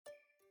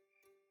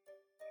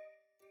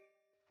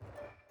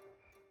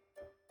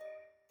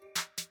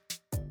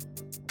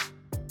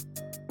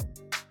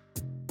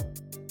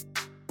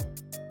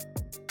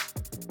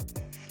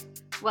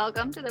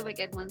Welcome to the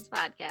Wicked Ones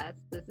podcast.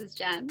 This is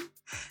Jen.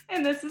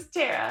 And this is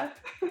Tara.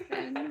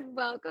 And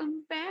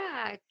welcome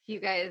back. You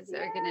guys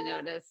are going to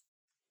notice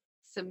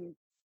some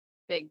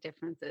big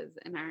differences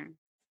in our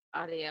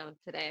audio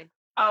today.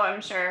 Oh, I'm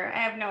sure. I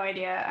have no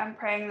idea. I'm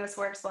praying this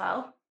works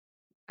well.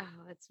 Oh,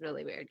 it's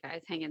really weird,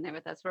 guys. Hang in there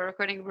with us. We're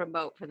recording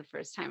remote for the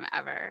first time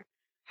ever.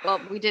 Well,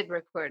 we did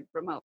record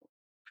remote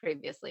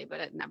previously, but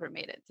it never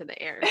made it to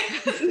the air.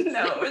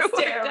 No, it was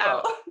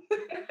terrible.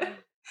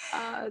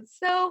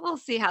 So we'll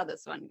see how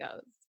this one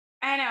goes.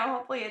 I know.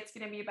 Hopefully it's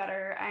going to be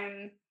better.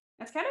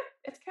 It's kind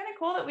of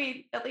cool that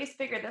we at least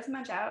figured this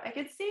much out. I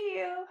could see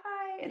you.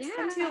 Hi. It's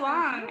been too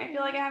long. I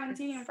feel like I haven't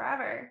seen you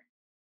forever.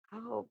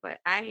 Oh, but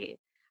I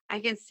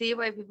can see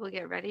why people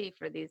get ready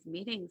for these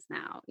meetings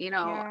now.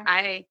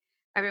 Yeah.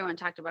 Everyone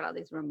talked about all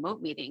these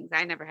remote meetings.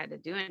 I never had to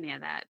do any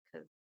of that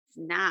because it's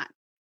not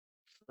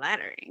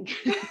flattering.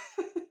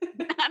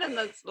 Not in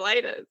the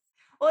slightest.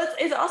 Well,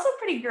 it's also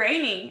pretty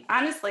grainy,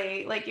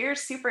 honestly. Like you're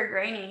super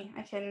grainy.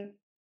 I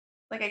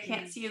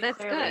can't see you That's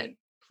clearly. good.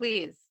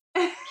 Please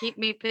keep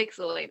me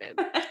pixelated.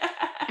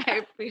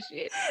 I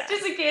appreciate that.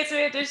 Just in case we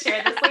have to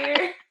share this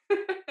later.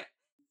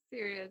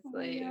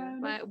 Seriously.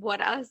 But what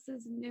else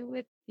is new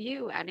with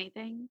you?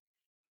 Anything?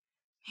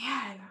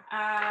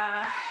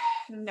 Man,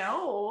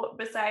 no,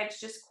 besides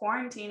just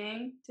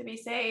quarantining to be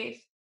safe.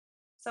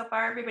 So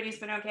far, everybody's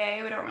been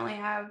okay. We don't really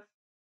have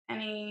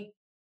any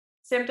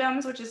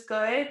symptoms, which is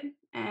good.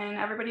 And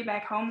everybody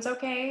back home's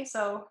okay.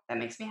 So that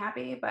makes me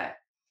happy. But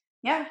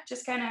yeah,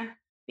 just kind of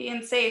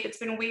being safe. It's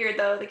been weird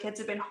though. The kids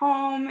have been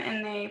home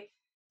and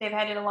they've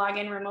had to log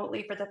in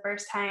remotely for the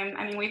first time.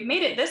 I mean, we've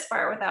made it this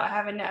far without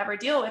having to ever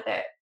deal with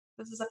it.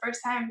 This is the first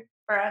time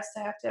for us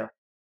to have to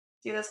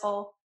do this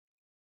whole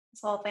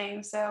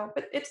thing. So,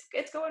 but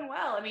it's going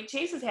well. I mean,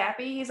 Chase is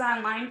happy. He's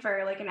online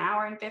for like an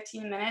hour and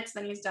 15 minutes,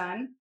 then he's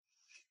done.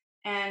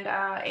 And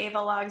Ava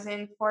logs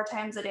in 4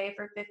 times a day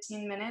for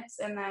 15 minutes,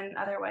 and then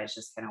otherwise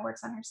just kind of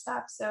works on her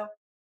stuff. So,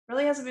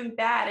 really hasn't been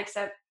bad,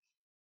 except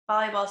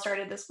volleyball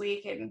started this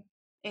week, and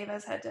she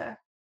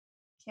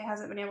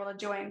hasn't been able to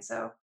join.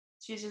 So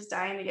she's just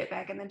dying to get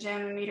back in the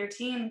gym and meet her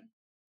team.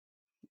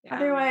 Yeah.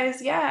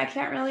 Otherwise, yeah,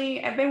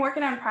 I've been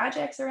working on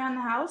projects around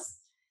the house.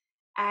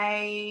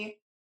 I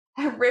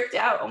ripped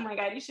out. Oh my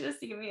God, you should have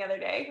seen me the other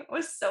day. I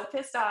was so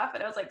pissed off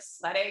and I was like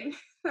sweating.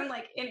 I'm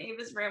like in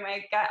Ava's room.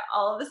 I got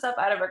all of the stuff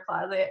out of her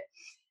closet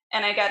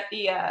and I got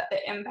the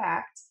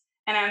impact.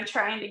 And I'm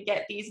trying to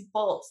get these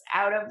bolts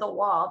out of the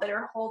wall that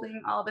are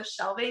holding all the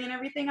shelving and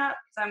everything up.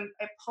 So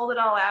I pulled it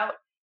all out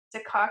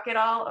to caulk it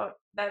all. Oh,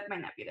 that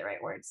might not be the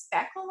right word.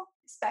 Spackled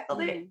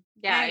it.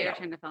 Yeah, you're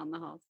trying to fill in the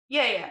holes.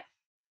 Yeah.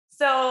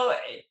 So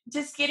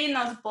just getting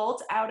those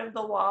bolts out of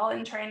the wall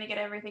and trying to get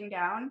everything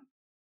down,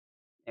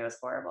 it was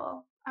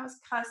horrible. I was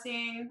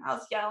cussing. I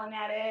was yelling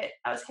at it.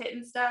 I was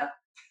hitting stuff.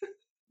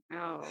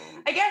 Oh,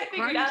 I got it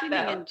figured out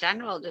though. In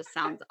general just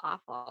sounds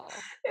awful.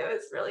 It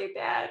was really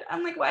bad.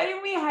 I'm like, why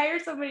didn't we hire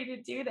somebody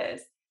to do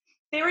this?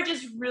 They were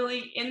just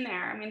really in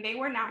there. I mean, they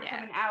were not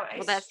coming out.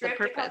 Well, that's the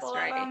purpose, a couple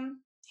right? of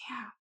them.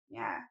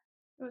 Yeah.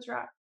 It was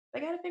rough. I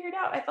got it figured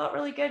out. I felt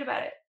really good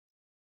about it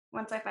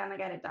once I finally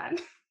got it done.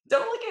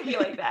 Don't look at me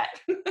like that.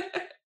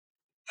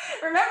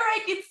 Remember, I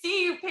can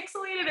see you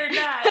pixelated or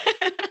not.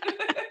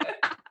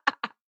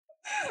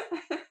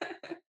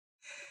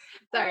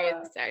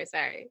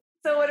 Sorry.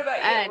 So what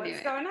about you?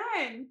 What's going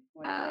on?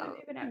 What have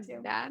you been up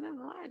to? I don't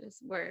know. I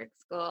just work,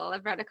 school.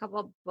 I've read a couple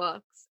of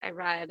books.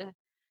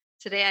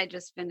 Today I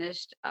just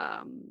finished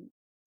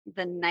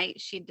The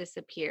Night She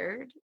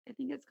Disappeared, I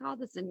think it's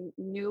called. It's a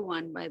new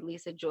one by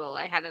Lisa Jewell.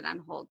 I had it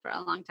on hold for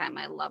a long time.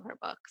 I love her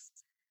books.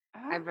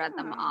 I've read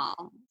them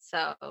all.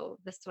 So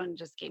this one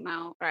just came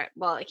out.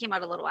 Well, it came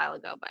out a little while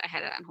ago, but I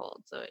had it on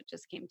hold. So it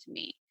just came to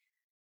me.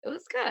 It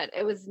was good.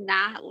 It was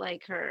not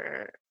like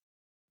her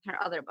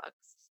other books.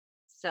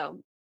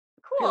 So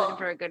cool. If you're looking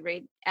for a good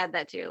read, add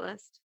that to your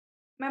list.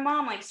 My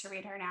mom likes to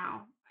read her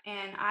now,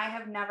 and I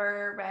have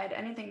never read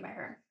anything by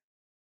her.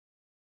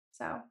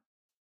 So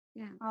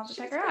yeah, I'll have to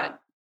check her out.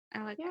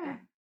 I like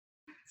her.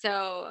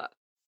 So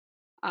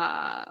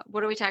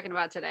what are we talking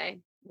about today?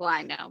 Well,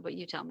 I know, but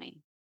you tell me.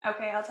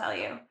 Okay, I'll tell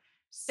you.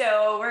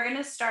 So we're going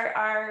to start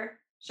our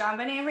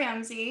JonBenét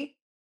Ramsey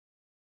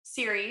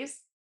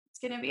series. It's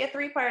going to be a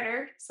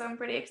 3-parter, so I'm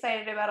pretty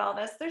excited about all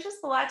this. There's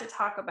just a lot to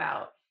talk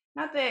about.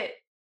 Not that,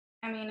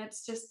 I mean,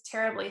 it's just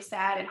terribly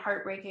sad and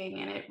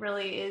heartbreaking, and it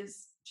really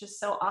is just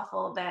so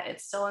awful that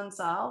it's still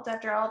unsolved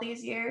after all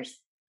these years.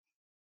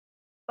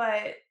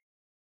 But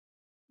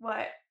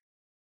what?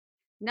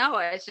 No,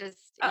 it's just,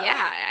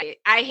 I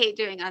hate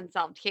doing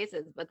unsolved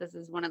cases, but this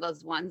is one of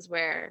those ones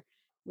where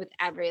with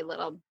every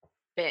little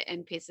bit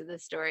and piece of the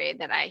story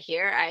that I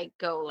hear, I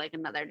go like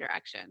another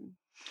direction.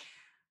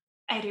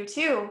 I do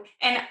too.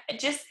 And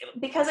just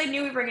because I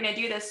knew we were going to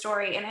do this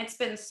story, and it's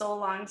been so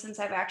long since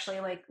I've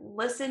actually like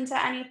listened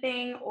to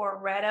anything or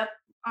read up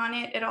on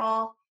it at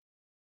all,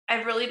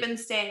 I've really been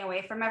staying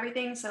away from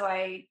everything. So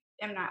I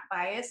am not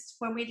biased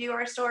when we do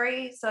our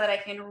story, so that I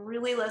can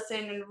really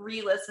listen and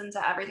re-listen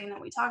to everything that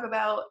we talk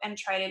about and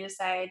try to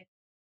decide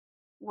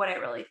what I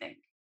really think.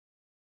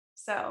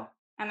 So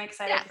I'm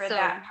excited Yeah, for so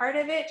that part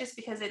of it just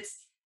because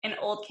it's an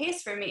old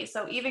case for me.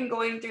 So even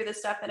going through the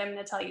stuff that I'm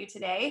going to tell you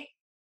today,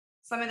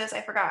 some of this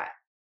I forgot.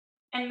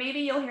 And maybe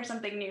you'll hear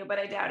something new, but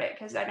I doubt it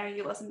because I know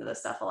you listen to this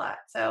stuff a lot.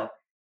 So,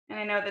 and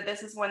I know that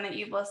this is one that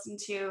you've listened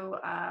to,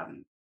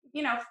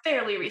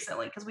 fairly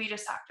recently because we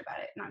just talked about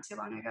it not too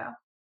long ago.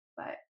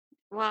 But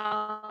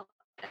well,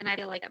 and I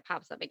feel like it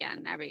pops up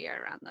again every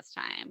year around this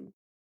time.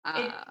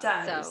 it So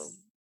does.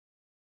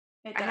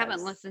 It I haven't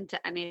does. listened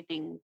to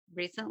anything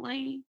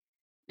recently.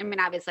 I mean,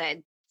 obviously,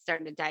 I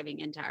started diving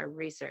into our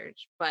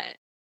research, but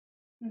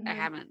I Hmm.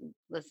 haven't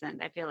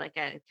listened. I feel like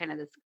I kind of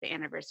this the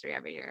anniversary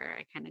every year.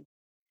 I kind of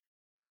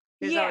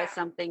there's Yeah, always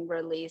something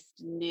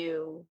released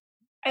new.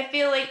 I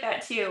feel like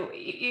that too.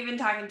 Even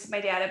talking to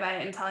my dad about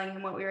it and telling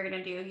him what we were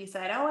going to do, he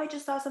said, "Oh, I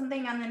just saw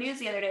something on the news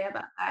the other day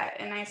about that."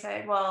 And I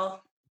said,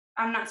 "Well,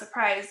 I'm not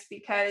surprised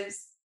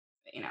because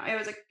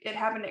it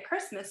happened at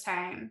Christmas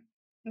time."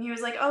 And he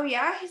was like, "Oh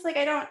yeah." He's like,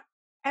 "I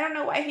don't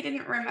know why he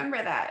didn't remember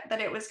that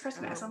it was Oh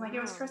Christmas." I'm like,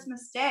 "It was wow!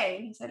 Christmas Day."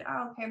 And he said,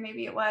 "Oh, okay,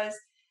 maybe it was."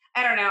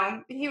 I don't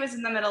know. He was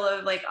in the middle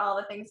of like all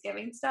the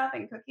Thanksgiving stuff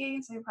and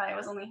cooking, so he probably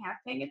was only half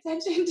paying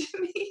attention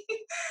to me.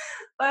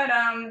 But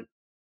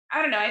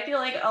I don't know. I feel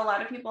like a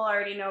lot of people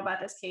already know about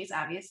this case,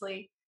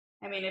 obviously.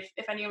 I mean,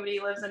 if anybody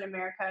lives in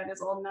America and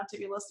is old enough to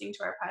be listening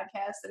to our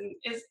podcast and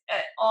is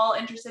at all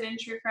interested in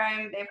true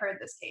crime, they've heard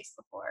this case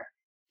before.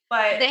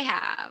 But They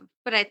have,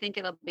 but I think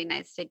it'll be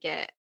nice to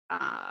get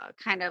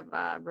kind of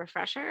a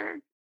refresher.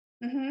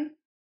 mhm,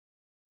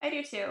 I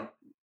do too.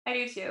 I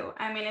do too.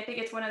 I mean, I think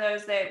it's one of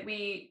those that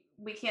we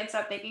can't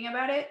stop thinking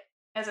about it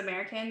as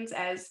Americans,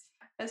 as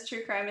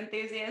true crime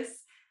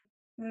enthusiasts.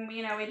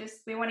 We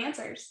want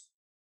answers.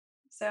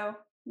 So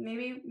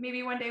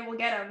maybe one day we'll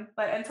get them.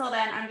 But until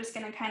then, I'm just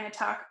going to kind of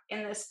talk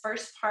in this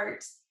first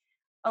part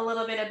a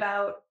little bit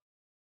about.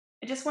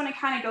 I just want to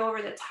kind of go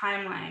over the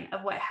timeline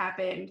of what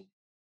happened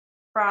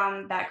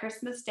from that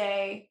Christmas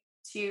day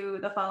to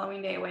the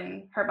following day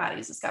when her body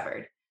is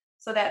discovered.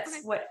 So that's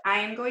Okay. what I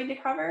am going to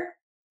cover.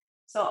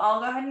 So I'll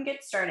go ahead and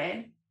get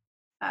started.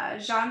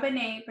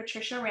 JonBenét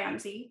Patricia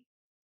Ramsey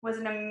was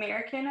an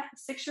American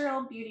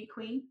 6-year-old beauty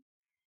queen,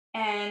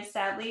 and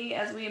sadly,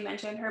 as we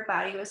mentioned, her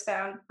body was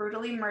found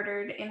brutally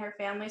murdered in her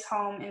family's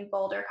home in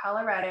Boulder,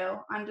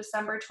 Colorado on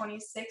December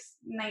 26,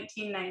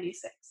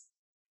 1996.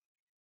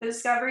 The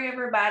discovery of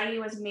her body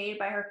was made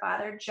by her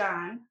father,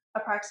 John,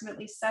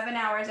 approximately 7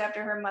 hours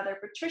after her mother,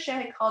 Patricia,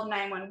 had called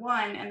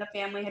 911 and the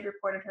family had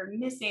reported her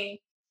missing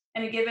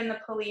and had given the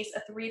police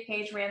a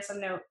 3-page ransom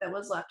note that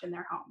was left in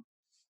their home.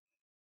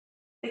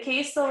 The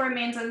case still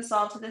remains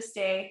unsolved to this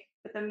day,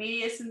 but the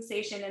media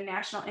sensation and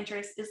national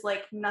interest is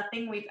like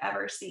nothing we've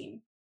ever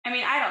seen. I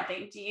mean, I don't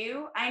think, do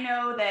you? I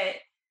know that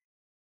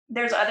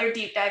there's other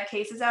deep dive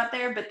cases out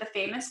there, but the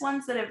famous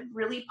ones that have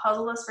really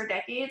puzzled us for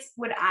decades,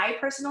 when I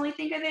personally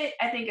think of it,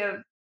 I think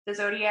of the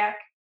Zodiac,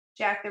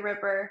 Jack the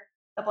Ripper,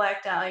 the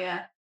Black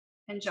Dahlia,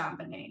 and John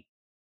Bonet.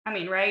 I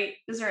mean, right?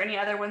 Is there any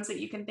other ones that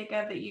you can think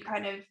of that you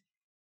kind of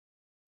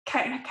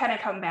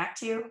come back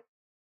to?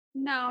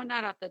 No,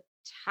 not off the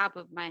top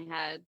of my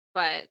head,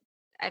 but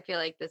I feel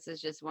like this is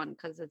just one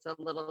because it's a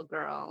little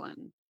girl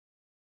and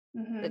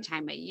the Hmm.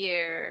 time of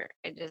year.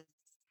 I just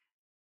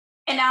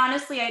And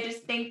honestly, I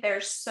just think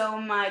there's so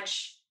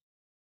much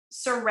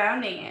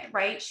surrounding it,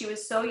 right? She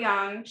was so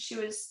young, she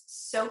was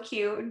so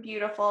cute and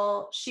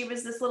beautiful. She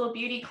was this little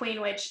beauty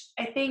queen, which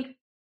I think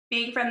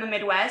being from the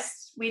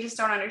Midwest, we just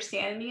don't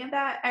understand any of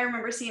that. I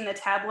remember seeing the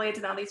tabloids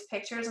and all these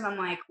pictures, and I'm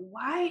like,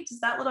 why does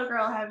that little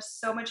girl have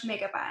so much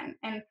makeup on?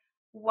 And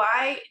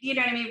why, you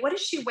know what I mean? What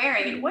is she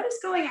wearing? And what is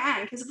going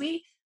on? Because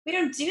we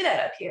don't do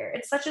that up here.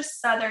 It's such a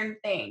southern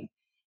thing.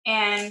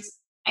 And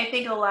I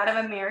think a lot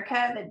of America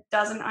that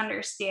doesn't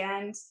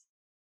understand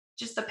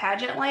just the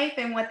pageant life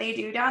and what they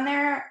do down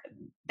there,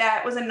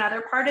 that was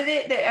another part of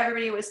it that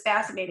everybody was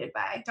fascinated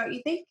by, don't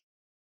you think?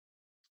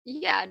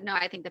 yeah, no,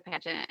 I think the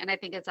pageant, and I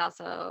think it's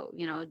also,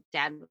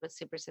 dad was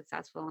super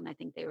successful, and I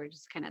think they were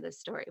just kind of the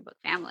storybook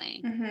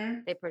family.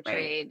 Mhm. They Right.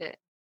 portrayed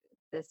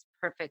this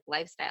perfect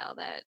lifestyle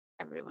that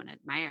everyone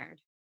admired.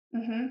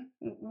 Mhm.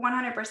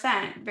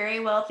 100%. Very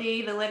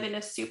wealthy. They live in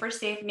a super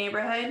safe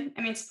neighborhood.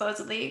 I mean,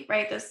 supposedly,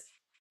 right? This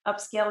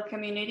upscale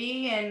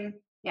community and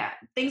yeah,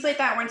 things like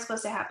that weren't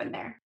supposed to happen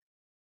there.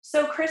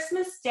 So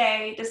Christmas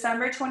Day,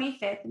 December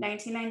 25th,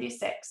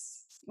 1996.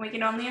 We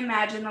can only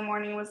imagine the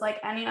morning was like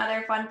any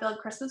other fun-filled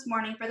Christmas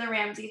morning for the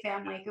Ramsey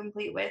family,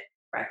 complete with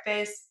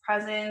breakfast,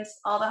 presents,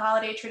 all the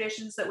holiday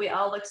traditions that we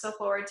all look so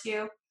forward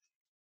to.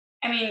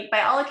 I mean,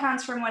 by all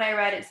accounts from what I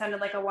read, it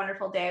sounded like a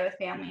wonderful day with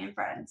family and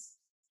friends.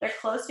 Their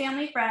close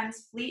family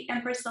friends, Fleet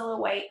and Priscilla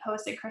White,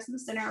 hosted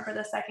Christmas dinner for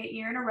the second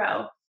year in a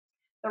row.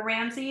 The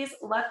Ramseys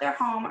left their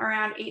home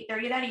around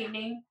 8:30 that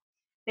evening.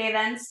 They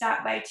then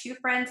stopped by two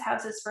friends'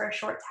 houses for a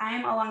short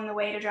time along the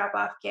way to drop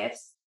off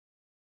gifts.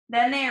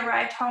 Then they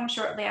arrived home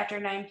shortly after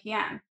 9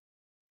 p.m.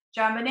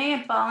 John Bonet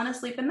had fallen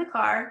asleep in the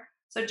car,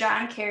 so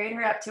John carried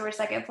her up to her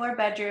second floor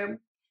bedroom,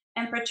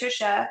 and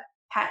Patricia,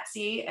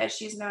 Patsy, as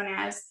she's known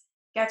as,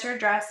 gets her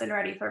dressed and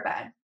ready for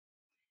bed.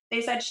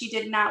 They said she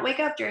did not wake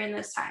up during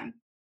this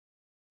time.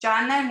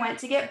 John then went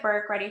to get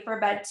Burke ready for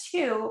bed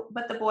too,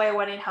 but the boy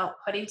wanted help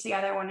putting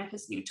together one of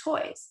his new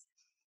toys.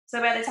 So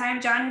by the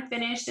time John had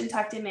finished and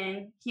tucked him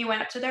in, he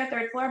went up to their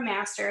third floor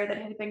master that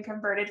had been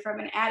converted from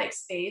an attic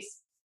space,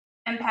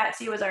 and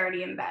Patsy was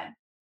already in bed.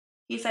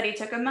 He said he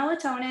took a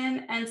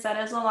melatonin and set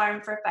his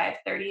alarm for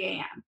 5:30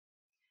 a.m.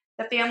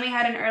 The family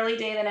had an early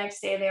day the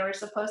next day. They were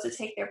supposed to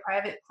take their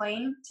private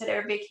plane to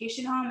their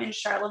vacation home in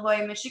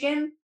Charlevoix,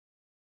 Michigan,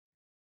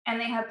 and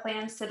they had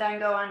plans to then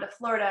go on to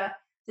Florida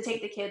to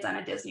take the kids on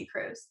a Disney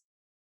cruise.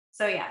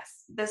 So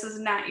yes, this is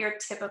not your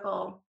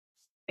typical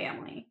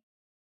family.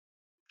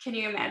 Can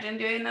you imagine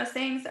doing those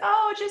things?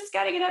 Oh, just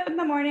got to get up in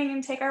the morning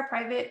and take our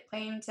private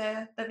plane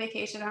to the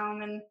vacation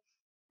home. And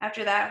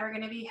after that, we're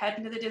going to be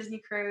heading to the Disney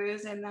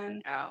cruise. And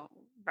then, Oh,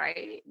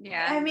 right.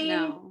 Yeah. I mean,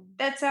 No.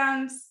 that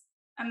sounds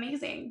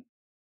amazing.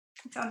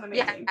 It sounds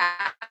Yeah. amazing.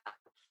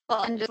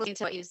 Well, and just listening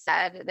to what you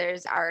said,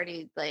 there's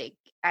already like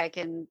I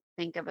can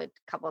think of a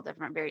couple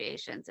different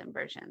variations and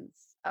versions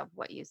of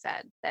what you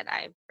said that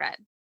I've read.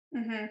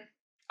 Hmm.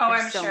 Oh,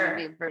 There's I'm so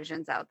many sure.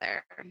 versions out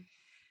there.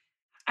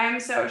 I'm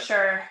so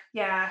sure.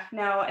 Yeah,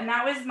 no. And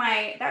that was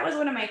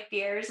one of my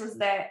fears was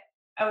that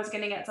I was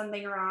going to get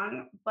something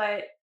wrong,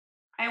 but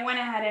I went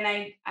ahead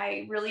and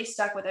I really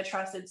stuck with a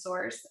trusted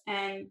source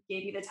and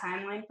gave you the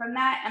timeline from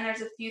that. And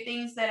there's a few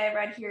things that I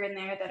read here and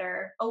there that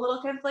are a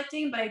little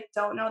conflicting, but I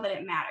don't know that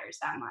it matters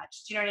that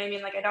much. Do you know what I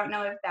mean? Like I don't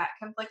know if that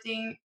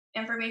conflicting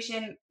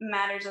information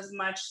matters as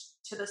much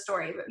to the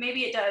story, but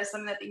maybe it does.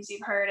 Some of the things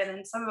you've heard, and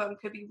then some of them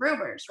could be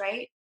rumors,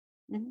 right?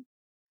 Mhm.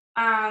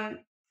 Um,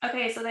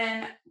 okay, so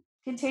then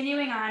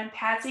continuing on,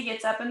 Patsy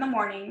gets up in the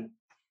morning,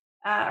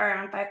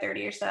 around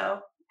 5:30 or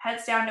so,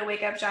 heads down to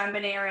wake up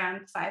JonBenét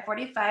around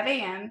 5:45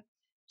 a.m.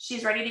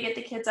 She's ready to get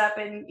the kids up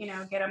and,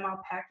 get them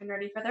all packed and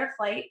ready for their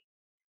flight.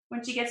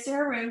 When she gets to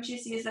her room, she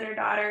sees that her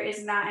daughter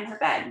is not in her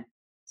bed.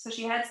 So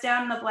she heads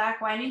down the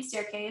black winding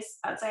staircase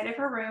outside of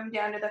her room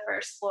down to the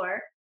first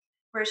floor,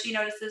 where she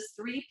notices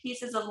three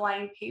pieces of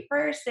lined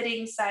paper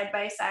sitting side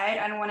by side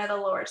on one of the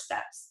lower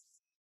steps.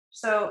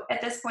 So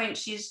at this point,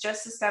 she's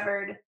just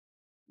discovered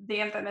the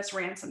infamous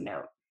ransom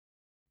note.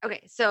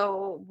 Okay,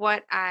 so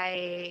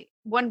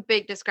one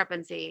big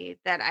discrepancy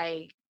that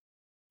I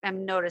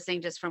am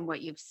noticing just from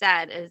what you've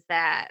said is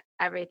that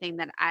everything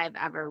that I've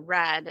ever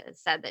read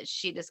said that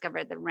she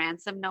discovered the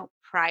ransom note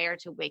prior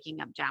to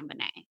waking up John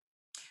Bonet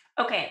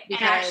Okay, and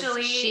because she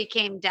actually,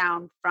 came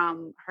down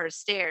from her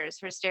stairs.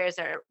 Her stairs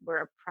were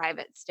a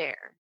private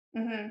stair.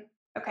 mhm,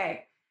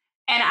 okay,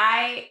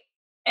 and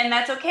and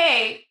that's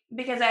okay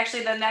because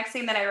actually the next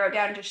thing that I wrote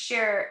down to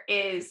share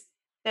is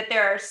that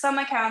there are some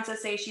accounts that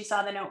say she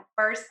saw the note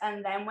first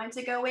and then went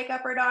to go wake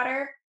up her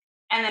daughter,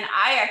 and then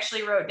I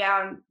actually wrote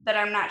down that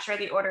I'm not sure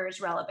the order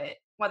is relevant,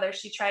 whether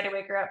she tried to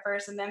wake her up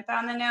first and then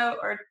found the note,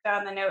 or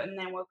found the note and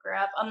then woke her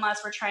up,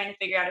 unless we're trying to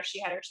figure out if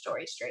she had her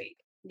story straight.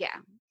 Yeah,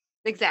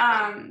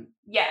 exactly.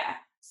 Yeah.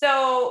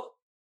 So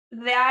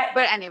that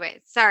But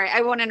anyway, sorry,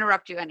 I won't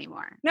interrupt you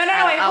anymore. no, no,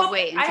 no. I'll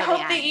wait I until the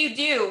hope that end. you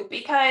do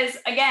because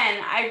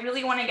again, I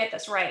really want to get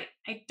this right.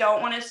 I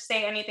don't want to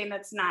say anything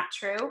that's not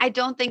true. I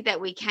don't think that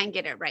we can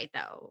get it right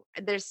though.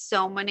 There's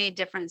so many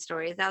different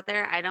stories out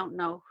there. I don't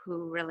know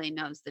who really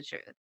knows the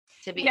truth,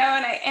 to be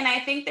honest. And I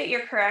think that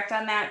you're correct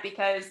on that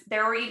because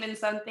there were even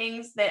some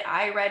things that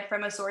I read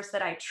from a source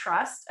that I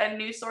trust, a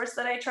news source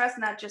that I trust,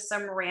 not just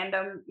some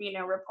random,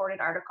 reported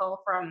article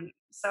from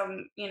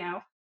some,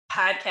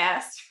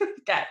 podcast.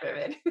 God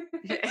forbid.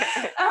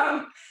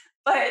 um,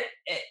 but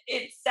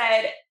it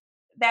said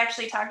they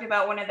actually talked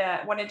about one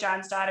of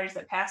John's daughters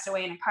that passed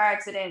away in a car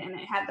accident, and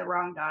it had the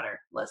wrong daughter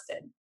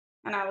listed.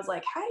 And I was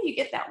like, how do you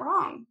get that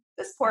wrong?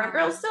 This poor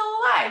girl's Oh, still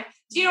alive.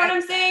 Do you know what I'm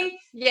that's sad. saying? So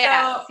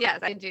Yes, yes,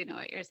 I do know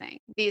what you're saying.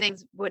 These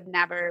things would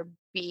never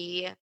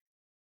be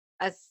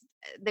as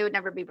they would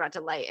never be brought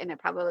to light, and it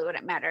probably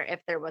wouldn't matter if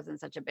there wasn't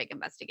such a big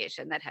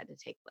investigation that had to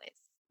take place.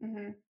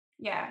 mhm.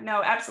 Yeah,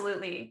 no,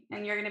 absolutely.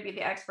 And you're going to be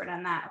the expert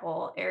on that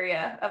whole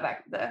area of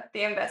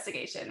the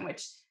investigation,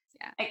 which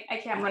Yeah. I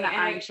can't wait.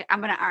 And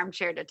I'm gonna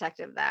armchair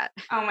detective that.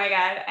 oh my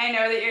God, I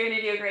know that you're going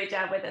to do a great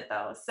job with it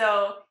though.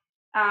 So,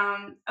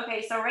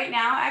 okay, so right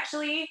now,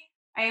 actually,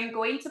 I am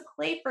going to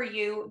play for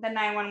you the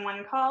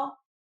 911 call.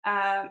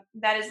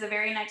 That is the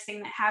very next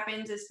thing that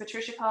happens is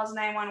Patricia calls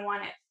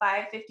 911 at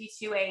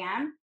 5:52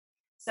 a.m.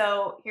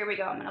 So here we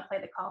go. I'm going to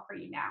play the call for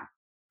you now.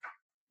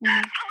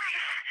 Mhm.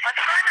 Police. What's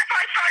going on?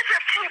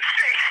 15th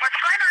Street. What's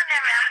going on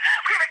there, ma'am?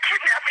 We have a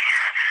kidnapping.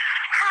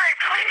 Hurry,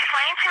 please.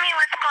 Explain to me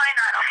what's going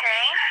on,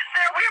 okay?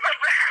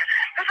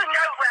 There's a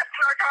note left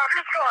and our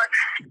daughter's gone.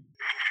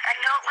 A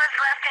note was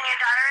left and your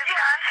daughter is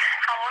gone?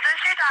 How old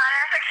is your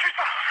daughter? 6 years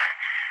old.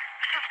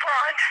 She's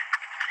blonde.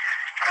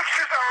 6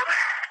 years old.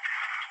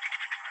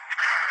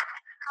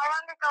 How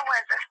long ago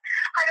was it?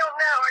 I don't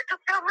know. I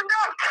just found the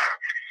note.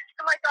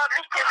 And my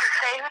daughter's gone. Does it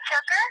say who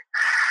took her?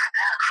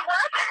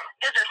 What?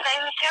 Does it say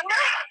who took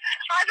her?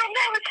 I don't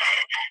know.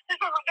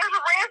 There's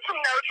a ransom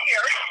note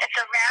here. It's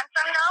a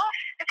ransom note?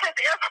 It says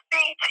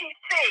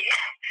FBTC.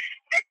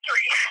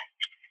 Victory.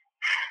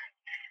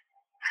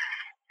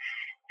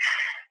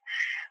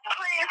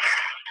 Please.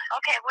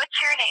 Okay, what's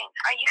your name?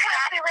 Are you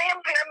Patsy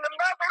Ramsey? I'm the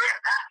mother.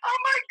 Oh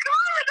my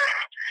God.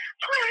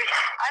 Please.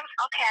 I'm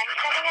okay. I'm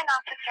sending an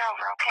officer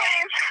over,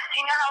 okay? Please. Do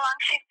you know how long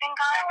she's been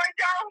gone? No, I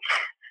don't.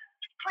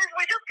 Please,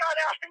 we just got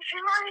out and she's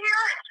right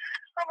here.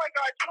 Oh my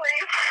God,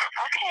 please.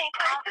 Okay,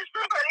 please,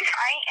 somebody.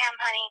 I am,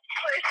 honey.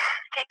 Please.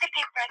 Take a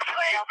deep breath.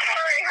 Please, okay?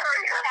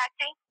 Hurry.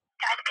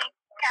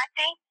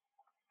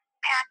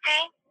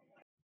 Patsy.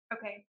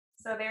 Okay,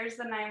 so there's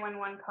the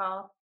 911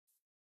 call.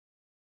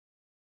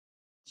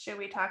 Should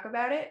we talk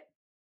about it?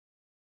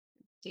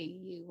 Do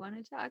you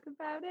want to talk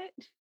about it?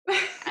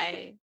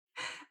 I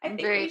I'm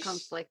think very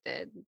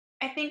conflicted.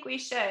 I think we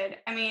should.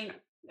 I mean,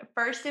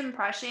 first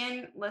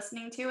impression,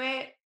 listening to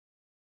it,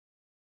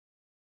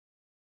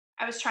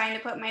 I was trying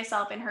to put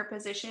myself in her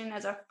position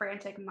as a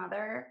frantic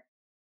mother,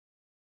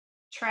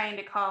 trying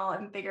to call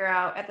and figure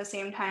out at the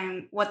same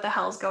time what the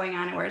hell's going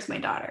on and where's my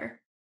daughter,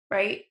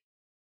 right?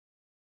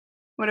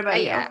 What about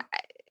you? Yeah,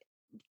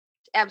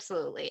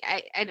 absolutely.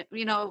 I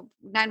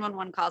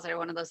 911 calls are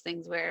one of those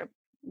things where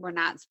we're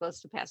not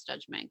supposed to pass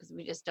judgment because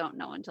we just don't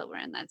know until we're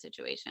in that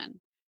situation.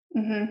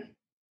 Mm-hmm.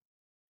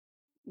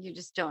 You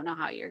just don't know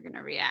how you're going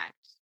to react.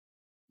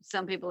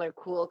 Some people are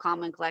cool,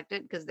 calm, and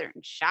collected because they're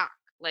in shock.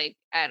 Like,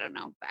 I don't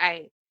know.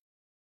 I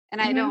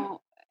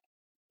don't,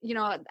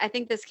 I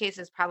think this case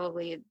is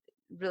probably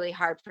really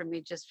hard for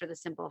me just for the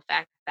simple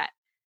fact that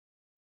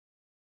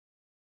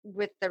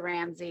with the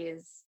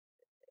Ramseys,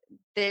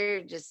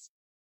 they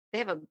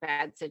have a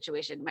bad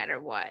situation no matter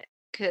what.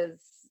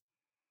 Because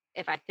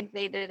if I think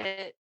they did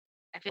it,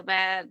 I feel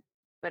bad.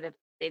 But if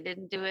they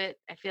didn't do it,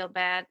 I feel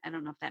bad. I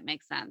don't know if that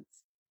makes sense.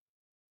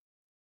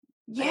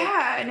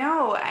 Yeah,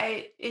 no,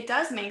 it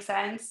does make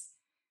sense.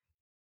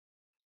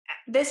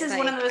 This is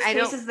one of those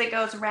cases that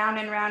goes round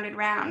and round and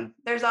round.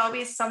 There's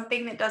always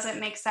something that doesn't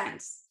make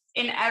sense.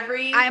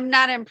 I'm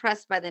not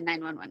impressed by the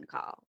 911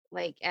 call,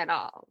 like at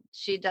all.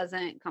 She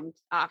doesn't come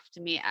off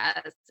to me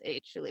as a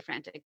truly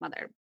frantic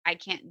mother. I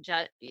can't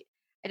judge.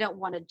 I don't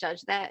want to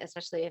judge that,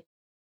 especially if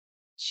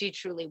she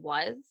truly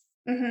was,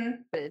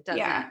 but it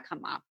doesn't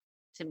come off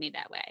to me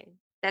that way.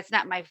 That's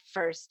not my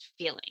first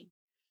feeling.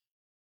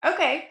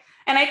 Okay.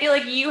 And I feel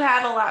like you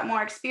have a lot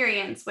more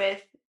experience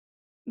with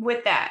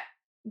that.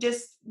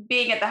 Just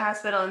being at the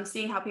hospital and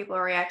seeing how people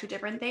react to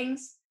different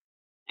things.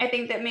 I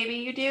think that maybe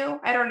you do.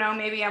 I don't know.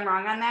 Maybe I'm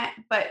wrong on that.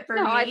 But for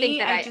me, I think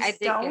that I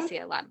just don't. I see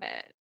a lot of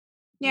it.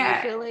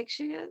 Yeah. Do you feel like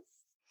she is?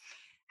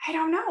 I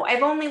don't know.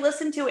 I've only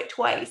listened to it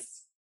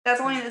twice.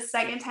 That's only the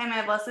second time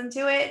I've listened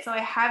to it. So I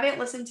haven't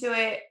listened to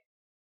it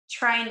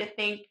trying to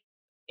think,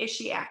 is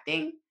she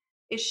acting?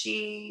 Is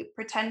she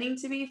pretending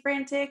to be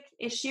frantic?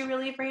 Is she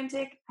really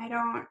frantic? I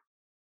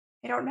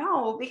don't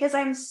know, because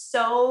I'm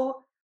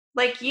so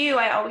like you.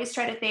 I always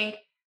try to think,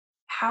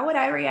 how would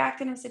I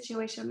react in a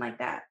situation like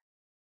that?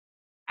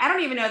 I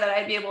don't even know that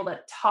I'd be able to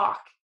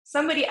talk.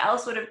 Somebody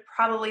else would have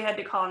probably had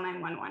to call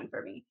 911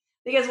 for me,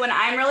 because when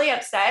I'm really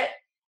upset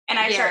and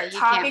I start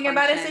talking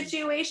about a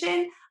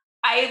situation,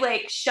 I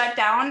like shut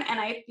down and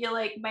I feel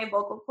like my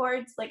vocal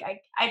cords, like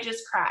I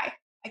just cry.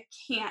 I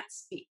can't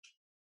speak.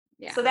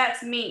 Yeah. So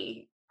that's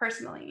me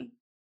personally.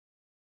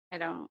 I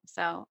don't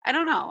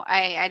know.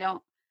 I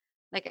don't,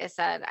 like I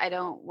said, I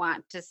don't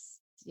want to,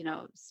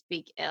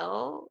 speak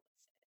ill.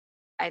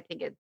 I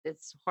think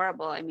it's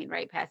horrible. I mean,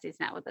 right, Patsy's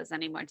not with us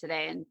anymore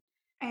today. And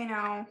I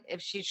know.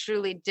 If she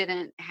truly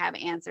didn't have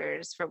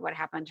answers for what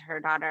happened to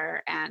her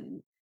daughter,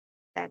 and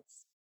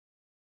that's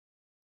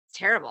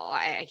terrible.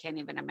 I can't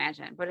even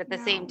imagine. But at the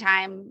same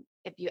time,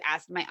 if you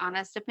ask my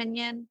honest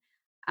opinion,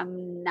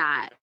 I'm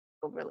not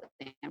overly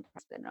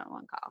impressed with the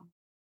 911 call.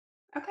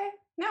 Okay.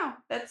 No,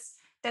 that's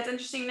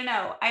interesting to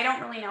know. I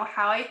don't really know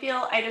how I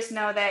feel. I just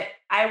know that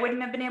I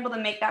wouldn't have been able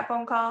to make that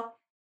phone call.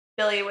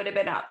 Billy would have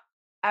been up.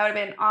 I would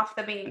have been off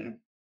the beam.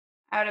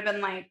 I would have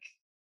been like,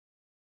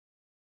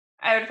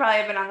 I would probably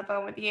have been on the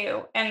phone with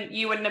you, and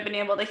you wouldn't have been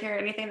able to hear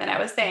anything that I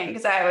was saying,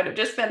 because I would have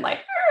just been like,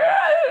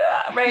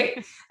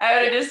 right? I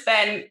would have just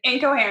been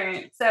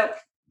incoherent. So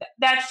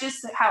that's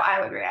just how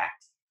I would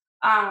react.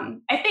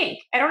 I think.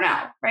 I don't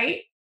know,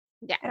 right?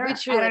 Yeah, we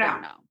truly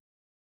don't know.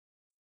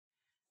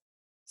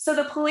 So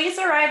the police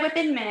arrive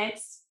within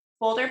minutes.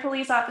 Boulder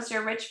police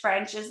officer Rich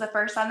French is the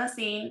first on the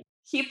scene.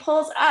 He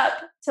pulls up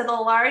to the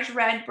large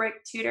red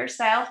brick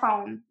Tudor-style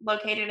home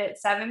located at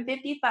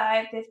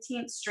 755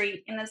 15th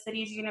Street in the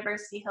city's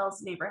University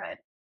Hills neighborhood.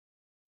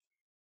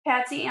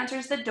 Patsy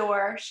answers the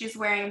door. She's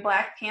wearing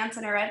black pants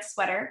and a red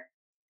sweater.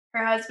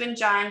 Her husband,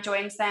 John,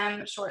 joins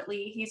them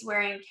shortly. He's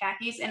wearing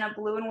khakis and a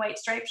blue and white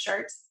striped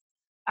shirt.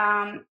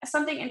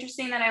 Something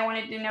interesting that I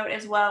wanted to note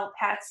as well,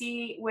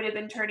 Patsy would have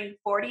been turning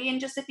 40 in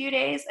just a few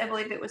days. I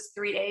believe it was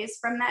 3 days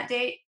from that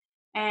date.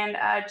 And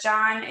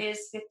John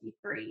is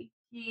 53.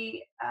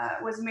 He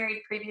was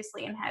married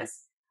previously and has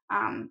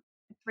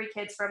 3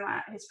 kids from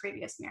his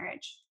previous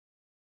marriage.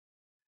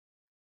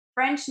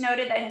 French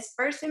noted that his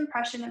first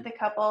impression of the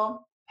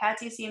couple,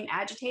 Patsy seemed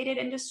agitated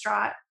and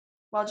distraught,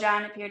 while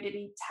John appeared to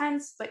be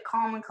tense but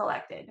calm and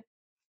collected.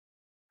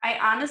 I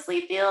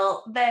honestly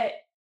feel that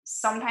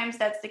sometimes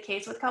that's the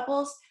case with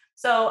couples.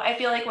 So I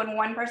feel like when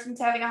one person's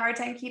having a hard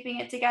time keeping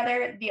it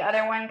together, the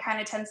other one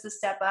kind of tends to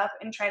step up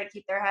and try to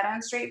keep their head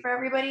on straight for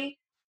everybody.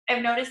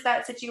 I've noticed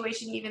that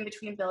situation even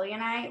between Billy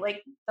and I.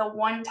 Like the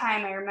one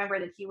time I remember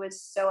that he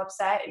was so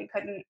upset and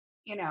couldn't,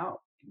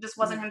 just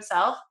wasn't Mhm.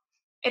 himself.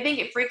 I think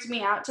it freaked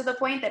me out to the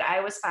point that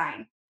I was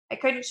fine. I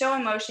couldn't show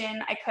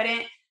emotion. I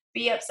couldn't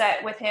be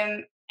upset with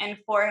him and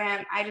for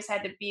him. I just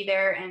had to be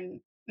there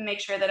and make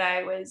sure that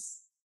I was,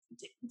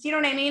 do you know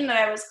what I mean? That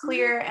I was Mhm.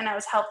 clear and I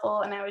was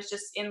helpful and I was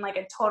just in like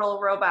a total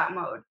robot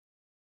mode.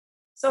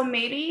 So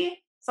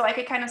maybe, so I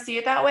could kind of see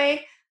it that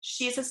way.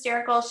 She's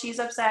hysterical. She's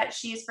upset.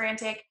 She's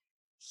frantic.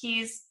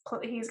 He's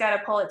got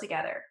to pull it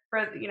together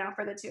for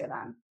the two of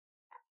them.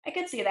 I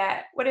could see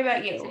that. What I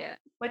about can see you? it.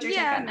 What's your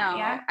take Yeah, on that? no.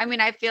 Yeah. I mean,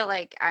 I feel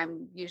like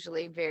I'm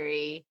usually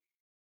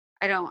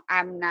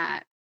I'm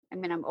not, I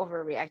mean, I'm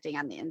overreacting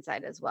on the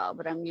inside as well,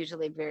 but I'm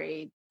usually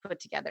very put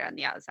together on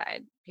the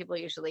outside. People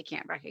usually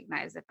can't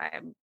recognize if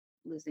I'm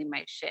losing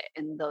my shit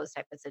in those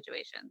type of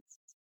situations.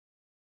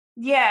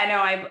 Yeah. No,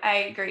 I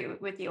agree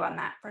with you on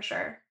that for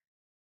sure.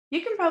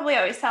 You can probably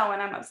always tell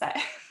when I'm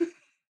upset,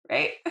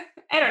 right?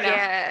 I don't know.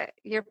 Yeah,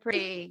 you're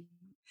pretty,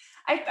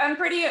 I'm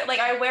pretty like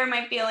I wear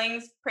my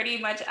feelings pretty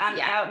much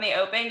yeah, out in the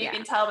open. You yeah.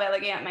 can tell by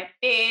looking at my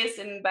face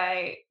and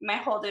by my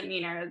whole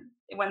demeanor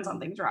when Mhm.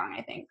 something's wrong.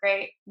 I think,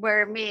 right?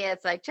 Where me,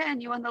 it's like, Jen,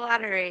 you won the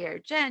lottery, or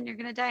Jen, you're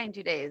gonna die in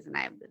 2 days. And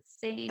I have the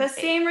same The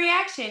face. same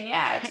reaction.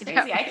 Yeah, it's I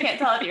know. crazy. I can't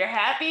tell if you're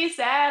happy,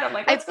 sad. I'm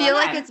like, I what's going feel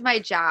like on? it's my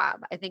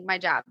job. I think my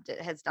job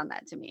has done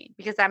that to me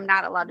because I'm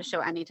not allowed to show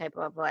any type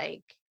of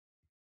like,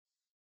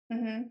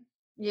 Hmm.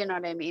 you know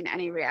what I mean,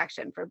 any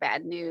reaction for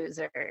bad news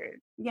or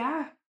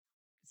Yeah.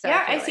 so I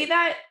Yeah, I feel see like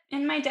that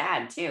in my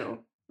dad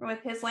too.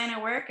 With his line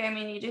of work, I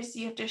mean,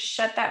 you have to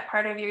shut that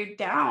part of you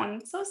down.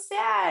 It's so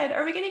sad.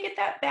 Are we gonna get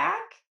that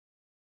back?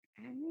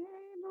 I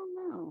don't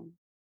know.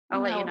 I'll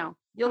I'm let you gonna know.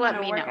 You'll I'm let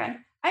gonna me work know.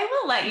 on. I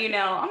will let you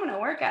know. I'm gonna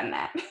work on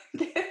that.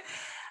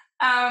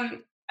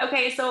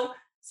 Okay, so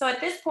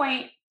at this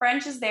point,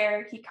 French is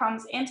there. He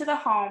comes into the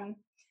home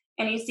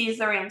and he sees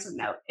the ransom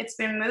note. It's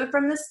been moved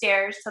from the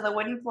stairs to the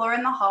wooden floor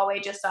in the hallway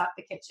just off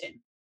the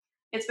kitchen.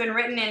 It's been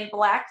written in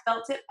black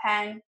felt tip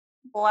pen,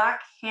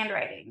 black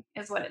handwriting,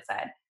 is what it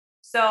said.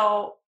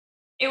 So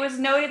it was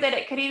noted that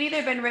it could have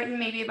either been written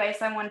maybe by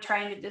someone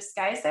trying to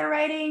disguise their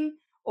writing,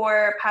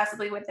 or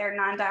possibly with their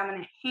non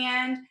dominant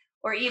hand,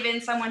 or even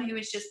someone who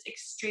was just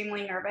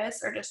extremely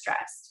nervous or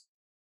distressed.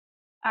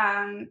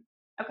 Um,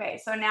 okay,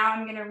 so now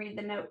I'm going to read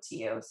the note to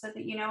you so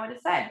that you know what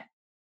it said.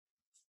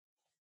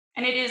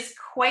 And it is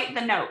quite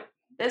the note.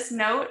 This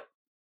note,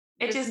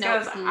 it This just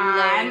goes note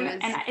on and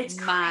blows it's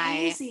my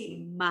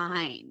crazy.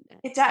 mind.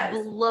 It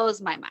does.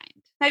 Blows my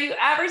mind. Have you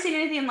ever seen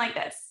anything like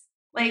this?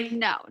 Like,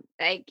 No,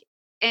 like,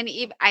 and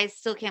even I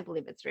still can't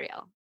believe it's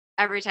real.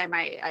 Every time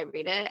I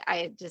read it,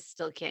 I just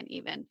still can't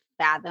even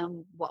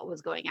fathom what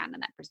was going on in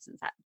that person's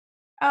head.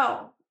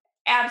 oh,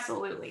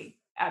 absolutely.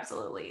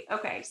 Absolutely.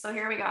 Okay, so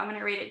here we go. I'm going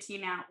to read it to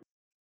you now.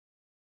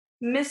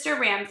 Mr.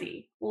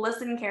 Ramsey,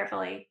 listen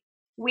carefully.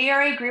 We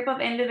are a group of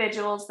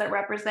individuals that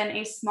represent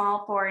a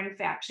small foreign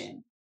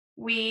faction.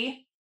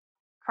 We,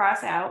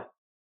 cross out,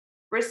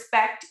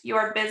 respect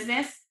your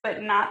business,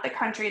 but not the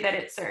country that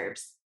it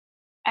serves.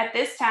 At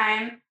this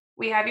time,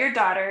 we have your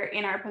daughter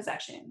in our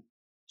possession.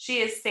 She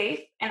is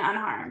safe and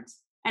unharmed.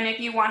 And if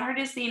you want her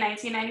to see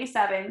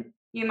 1997,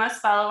 you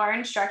must follow our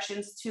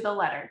instructions to the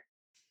letter.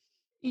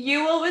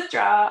 You will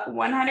withdraw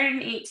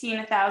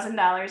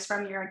 $118,000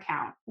 from your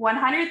account.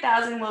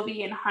 100,000 will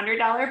be in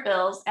 $100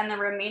 bills and the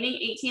remaining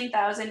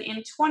 18,000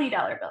 in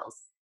 $20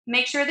 bills.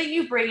 Make sure that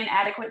you bring an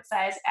adequate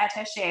size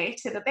attaché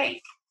to the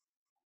bank.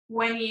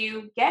 When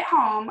you get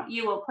home,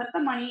 you will put the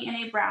money in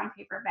a brown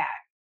paper bag.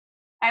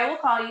 I will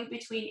call you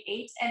between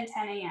 8 and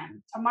 10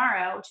 a.m.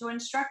 tomorrow to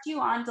instruct you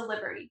on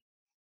delivery.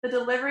 The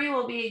delivery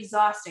will be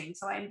exhausting,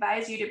 so I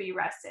advise you to be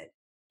rested.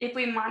 If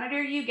we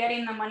monitor you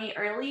getting the money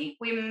early,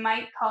 we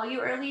might call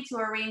you early to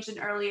arrange an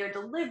earlier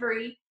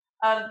delivery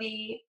of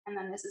the, and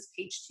then this is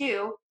page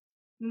 2,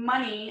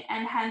 money,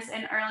 and hence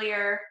an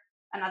earlier,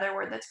 another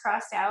word that's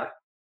crossed out,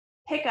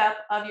 pickup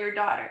of your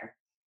daughter.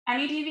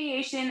 Any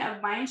deviation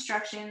of my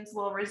instructions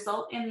will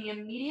result in the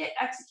immediate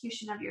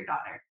execution of your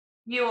daughter.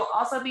 You will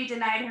also be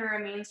denied her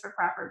remains for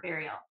proper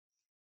burial.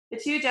 The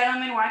two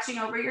gentlemen watching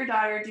over your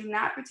daughter do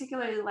not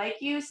particularly like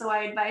you, so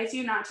I advise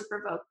you not to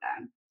provoke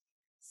them.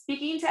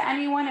 Speaking to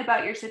anyone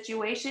about your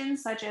situation,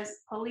 such as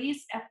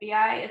police,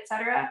 FBI,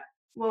 etc.,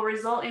 will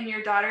result in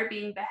your daughter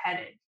being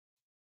beheaded.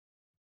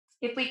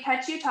 If we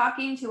catch you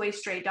talking to a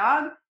stray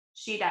dog,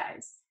 she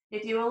dies.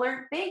 If you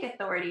alert bank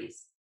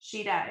authorities,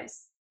 she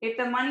dies. If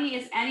the money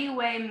is any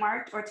way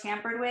marked or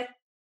tampered with,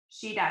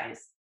 she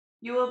dies.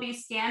 You will be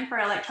scanned for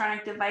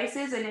electronic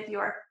devices, and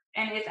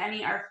if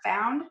any are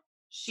found,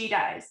 she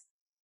dies.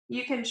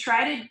 You can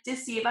try to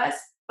deceive us,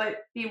 but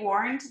be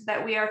warned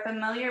that we are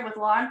familiar with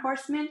law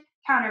enforcement,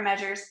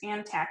 countermeasures,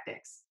 and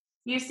tactics.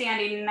 You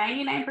stand a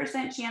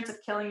 99% chance of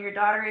killing your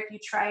daughter if you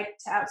try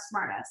to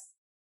outsmart us.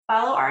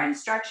 Follow our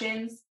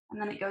instructions,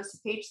 and then it goes to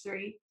page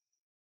 3,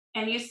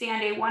 and you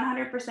stand a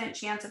 100%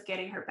 chance of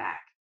getting her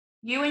back.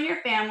 You and your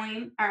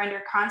family are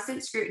under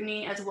constant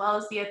scrutiny as well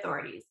as the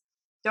authorities.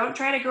 Don't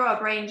try to grow a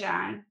brain,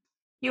 John.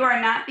 You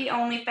are not the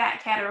only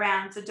fat cat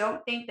around, so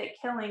don't think that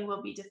killing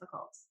will be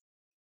difficult.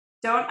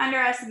 Don't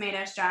underestimate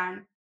us,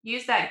 John.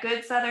 Use that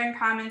good Southern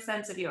common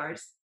sense of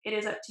yours. It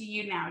is up to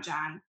you now,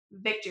 John.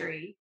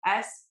 Victory.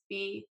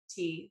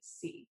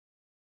 SBTC.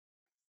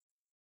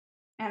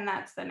 And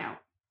that's the note.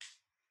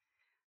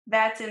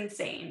 That's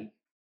insane.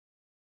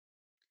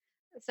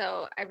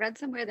 So I read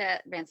somewhere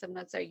that ransom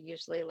notes are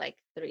usually like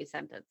 3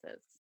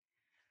 sentences.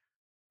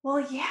 Well,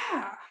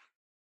 yeah.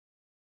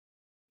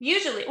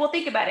 Usually, well,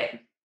 think about it.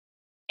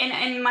 In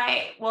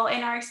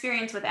our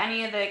experience with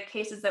any of the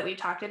cases that we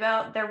talked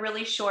about, they're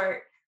really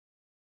short.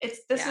 Yeah.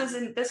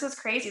 This was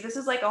crazy. This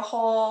is like a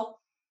whole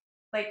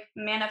like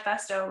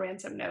manifesto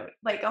ransom note.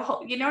 Like a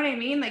whole, you know what I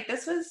mean? Like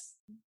this was,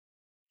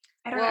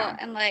 I don't Well, know.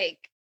 and like,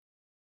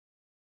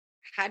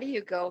 how do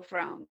you go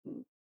from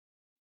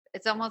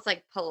it's almost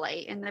like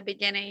polite in the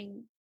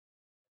beginning.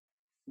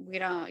 We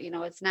don't,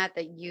 it's not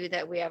the you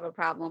that we have a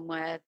problem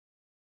with.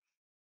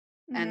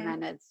 And Mhm.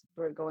 then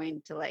we're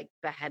going to like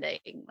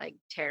beheading, like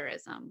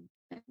terrorism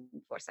in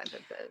 4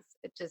 sentences.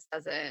 It just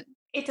doesn't,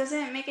 It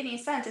doesn't make any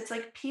sense. It's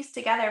like pieced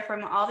together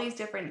from all these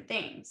different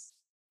things.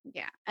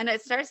 yeah. And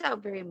it starts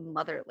out very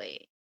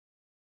motherly.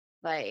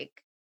 Like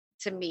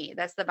to me,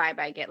 that's the vibe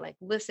I get. Like,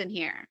 listen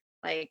here.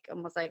 Like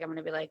almost like I'm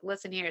gonna be like,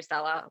 listen here,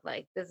 Stella.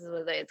 Like this is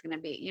what it's gonna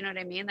be. You know what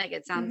I mean? Like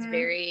it sounds Mhm.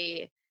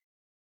 very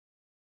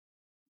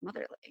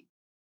motherly.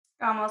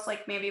 Almost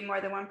like maybe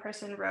more than one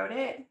person wrote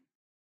it.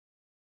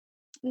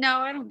 No,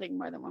 I don't think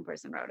more than one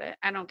person wrote it.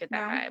 I don't get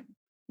that No? vibe.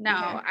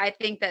 No, Okay. I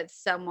think that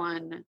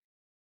someone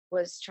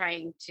was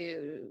trying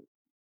to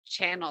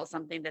channel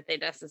something that they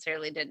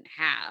necessarily didn't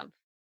have.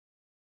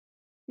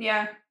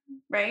 Yeah,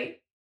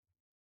 right?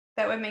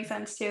 That would make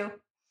sense too.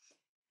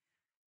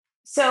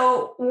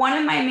 So, one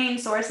of my main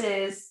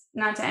sources,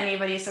 not to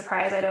anybody's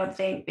surprise, I don't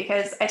think,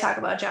 because I talk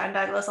about John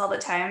Douglas all the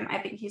time. I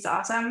think he's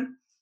awesome.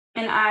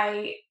 And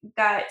I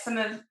got some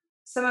of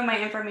my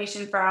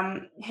information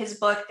from his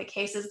book, The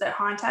Cases That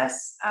Haunt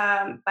Us,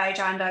 by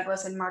John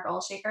Douglas and Mark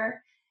Olshaker.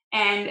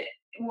 And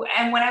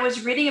and when I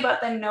was reading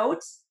about the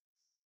notes,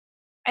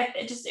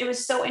 it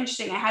was so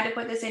interesting. I had to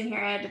put this in here.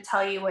 I had to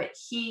tell you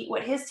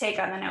what his take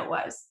on the note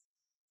was.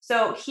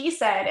 So he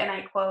said, and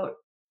I quote,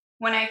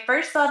 "When I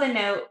first saw the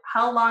note,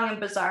 how long and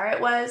bizarre it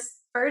was,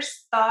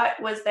 first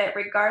thought was that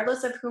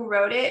regardless of who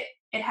wrote it,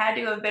 it had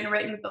to have been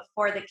written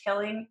before the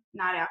killing,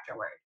 not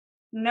afterward.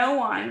 No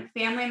one,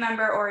 family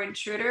member or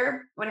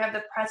intruder, would have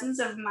the presence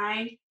of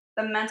mind,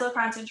 the mental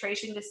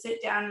concentration to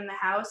sit down in the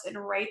house and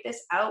write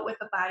this out with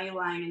the body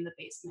lying in the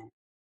basement."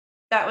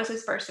 That was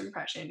his first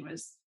impression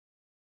was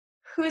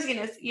who's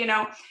gonna,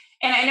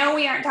 and I know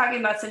we aren't talking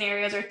about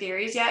scenarios or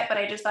theories yet, but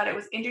I just thought it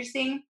was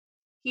interesting.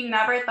 He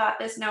never thought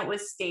this note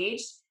was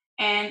staged,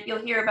 and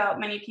you'll hear about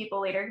many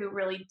people later who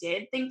really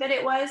did think that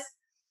it was.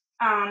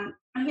 And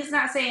he's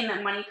not saying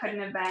that money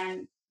couldn't have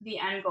been the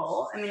end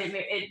goal. I mean,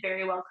 it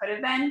very well could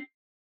have been,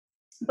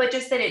 but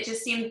just that it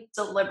just seemed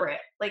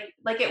deliberate, like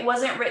it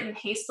wasn't written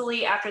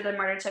hastily after the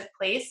murder took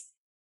place.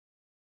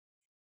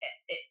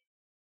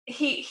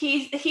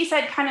 He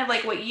said kind of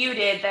like what you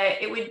did,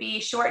 that it would be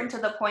short and to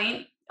the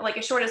point, like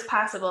as short as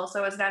possible,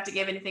 so as not to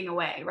give anything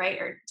away, right?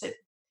 Or to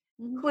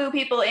Mhm. clue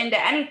people into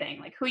anything,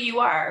 like who you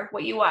are,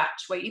 what you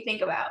watch, what you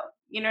think about.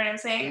 You know what I'm Yeah.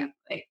 saying?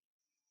 Like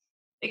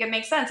it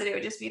makes sense that it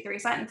would just be 3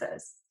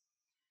 sentences.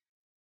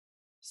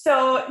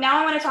 So now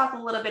I want to talk a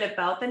little bit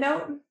about the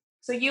note.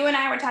 So you and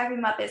I were talking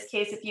about this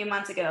case a few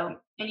months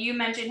ago, and you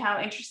mentioned how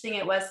interesting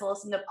it was to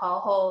listen to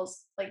Paul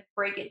Holes like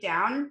break it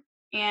down,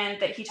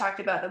 and that he talked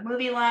about the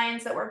movie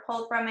lines that were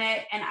pulled from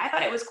it. And I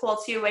thought it was cool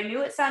too. I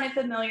knew it sounded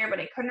familiar, but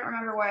I couldn't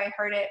remember where I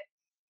heard it.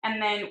 And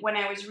then when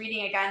I was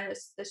reading again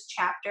this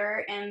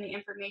chapter and the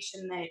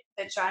information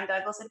that John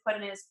Douglas had put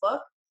in his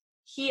book,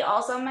 he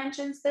also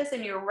mentions this,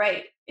 and you're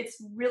right.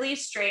 It's really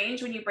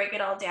strange when you break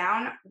it all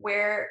down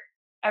where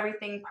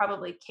everything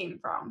probably came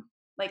from.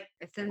 Like,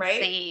 It's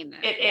right? insane.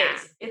 It Yeah.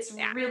 is. It's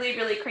Yeah. really,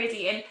 really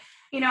crazy. And,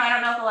 I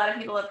don't know if a lot of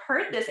people have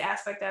heard this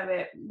aspect of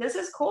it. This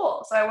is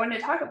cool. So I wanted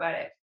to talk about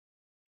it.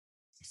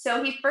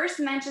 So he first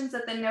mentions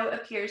that the note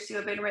appears to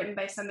have been written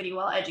by somebody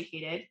well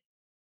educated.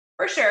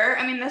 For sure.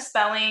 I mean, the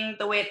spelling,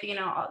 the way,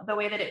 the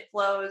way that it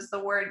flows, the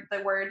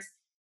words,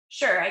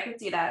 sure, I could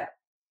see that.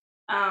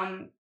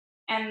 Um,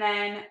 and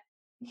then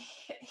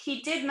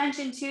he did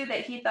mention too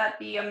that he thought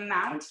the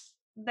amount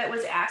that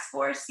was asked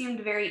for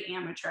seemed very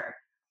amateur.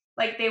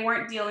 Like they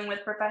weren't dealing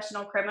with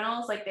professional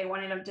criminals like they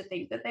wanted them to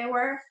think that they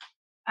were.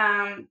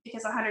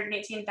 Because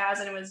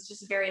 118,000 was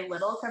just very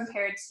little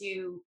compared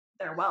to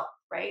their wealth,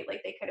 right?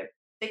 Like they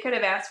could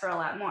have asked for a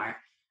lot more.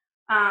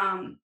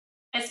 Um,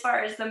 as far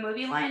as the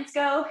movie lines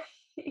go,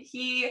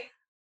 he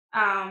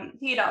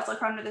he had also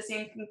come to the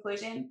same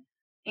conclusion,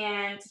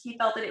 and he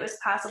felt that it was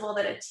possible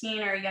that a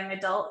teen or a young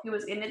adult who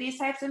was into these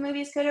types of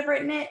movies could have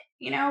written it.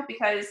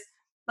 Because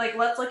like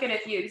let's look at a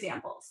few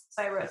examples.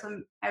 So I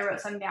wrote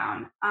some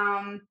down.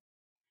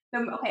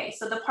 Okay,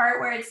 so the part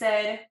where it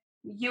said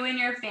you and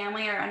your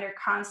family are under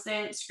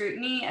constant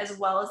scrutiny as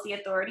well as the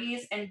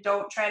authorities, and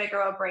don't try to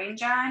grow a brain,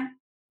 John.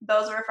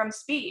 Those were from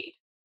Speed,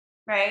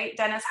 right?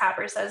 Dennis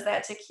Hopper says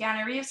that to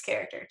Keanu Reeves'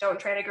 character. Don't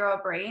try to grow a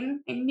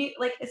brain. And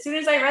like as soon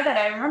as I read that,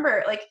 I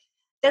remember like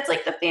that's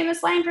like the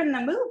famous line from the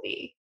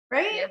movie,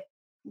 right? Yeah.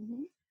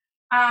 Mm-hmm.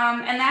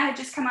 And that had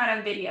just come out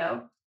on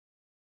video.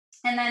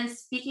 And then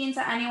speaking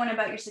to anyone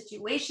about your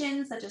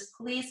situation, such as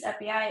police,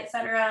 FBI,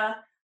 etc.,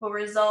 will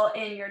result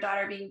in your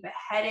daughter being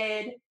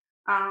beheaded.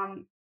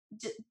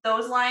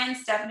 Those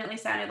lines definitely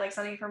sounded like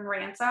something from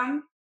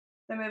Ransom,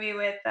 the movie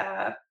with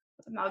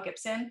Mel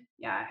Gibson.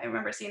 Yeah, I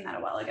remember seeing that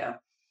a while ago.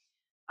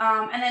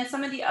 And then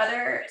some of the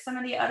other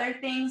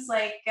things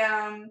like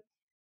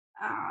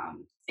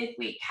if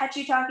we catch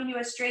you talking to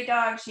a stray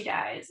dog, she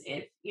dies.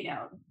 If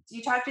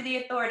you talk to the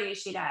authorities,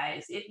 she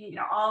dies. If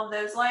all of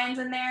those lines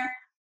in there,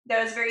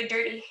 that was very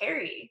Dirty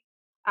Harry.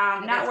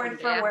 Not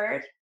word for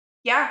word.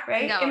 Yeah,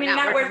 right. I No, mean, not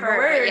not word word for for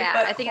word, but word, yeah,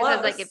 but I think it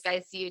says like if close. I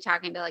see you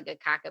talking to like a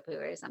cockapoo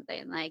or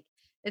something, like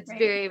it's Right.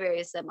 very,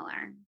 very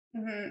similar.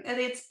 And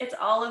it's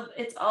all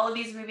of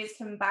these movies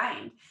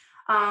combined.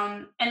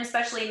 And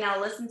especially now,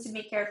 listen to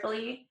me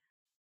carefully.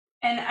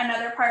 And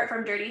another part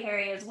from Dirty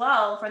Harry as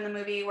well from the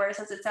movie where it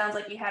says it sounds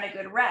like you had a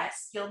good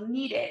rest. You'll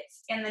need it.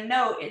 In the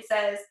note, it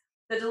says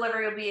the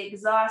delivery will be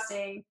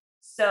exhausting.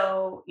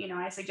 So,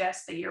 I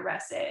suggest that you're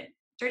rested.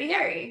 Dirty Yeah.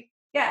 Harry.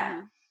 Yeah.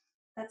 Uh-huh.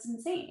 That's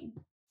insane.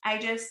 I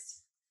don't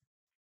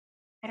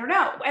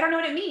know. I don't know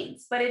what it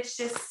means, but it's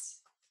just,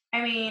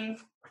 I mean.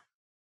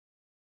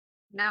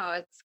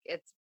 No,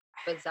 it's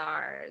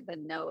bizarre. The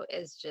note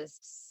is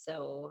just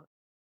so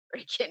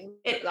freaking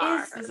It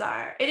bizarre. is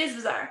bizarre. It is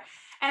bizarre.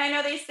 And I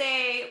know they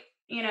say,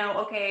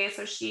 okay,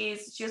 so she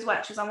was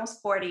what? She was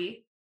almost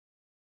 40.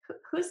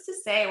 Who's to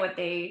say what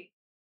they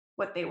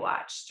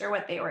watched or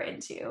what they were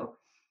into?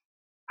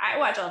 I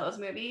watch all those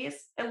movies.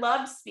 I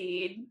love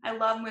Speed. I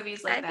love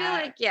movies like I feel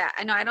that. like, yeah,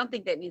 I know. I don't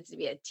think that needs to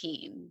be a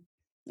teen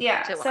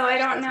Yeah. to So I watch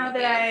don't those know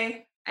that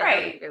movies. I don't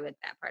right. agree with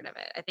that part of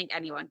it. I think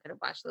anyone could have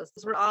watched those.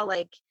 Those were all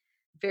like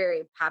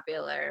very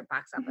popular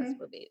box office Mhm.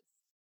 movies.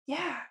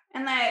 Yeah.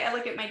 And then I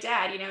look at my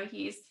dad,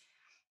 he's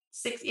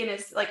in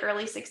his like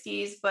early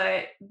 60s,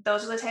 but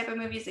those are the type of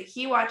movies that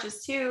he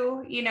watches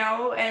too, And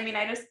I mean,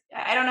 I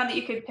don't know that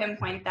you could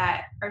pinpoint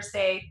that or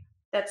say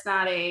that's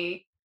not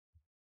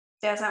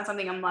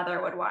something a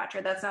mother would watch,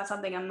 or that's not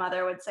something a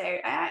mother would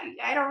say.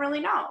 I don't really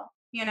know,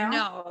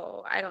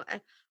 No, I don't.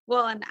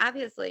 Well, and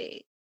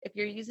obviously, if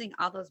you're using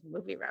all those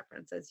movie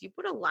references, you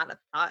put a lot of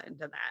thought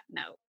into that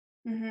note.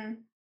 Mm-hmm.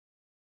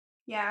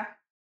 Yeah.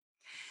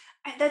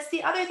 That's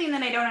the other thing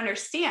that I don't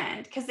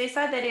understand because they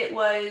said that it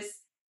was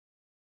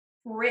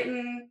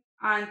written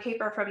on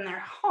paper from their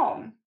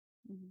home.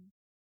 Mhm.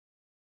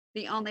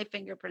 The only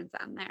fingerprints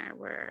on there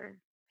were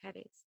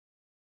Patty's,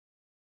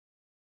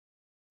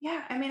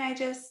 Yeah, I mean,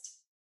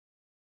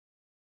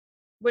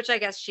 which I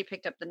guess she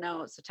picked up the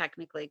note, so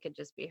technically it could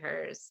just be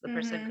hers. The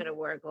person mm-hmm. could have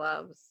wore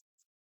gloves.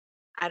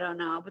 I don't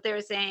know, but they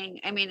were saying,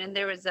 I mean, and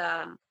there was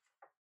I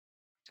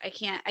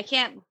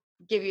can't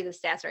give you the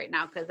stats right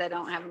now because I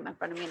don't have them in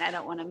front of me and I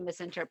don't want to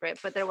misinterpret,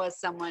 but there was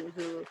someone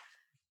who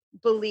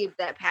believed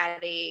that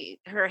Patty,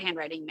 her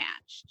handwriting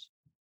matched.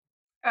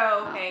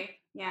 Oh, Um, okay.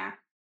 Yeah.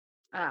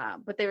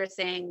 but they were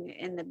saying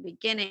in the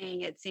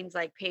beginning, it seems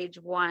like page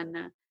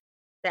one,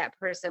 that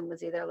person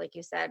was either, like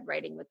you said,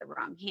 writing with the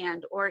wrong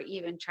hand or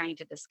even trying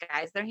to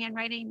disguise their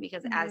handwriting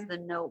because as Mm-hmm. the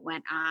note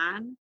went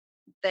on,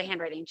 the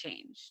handwriting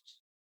changed.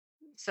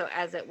 So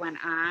as it went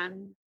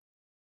on,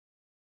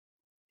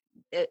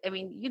 I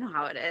mean, you know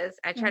how it is.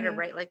 I try to Mm-hmm.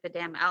 write like the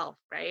damn elf,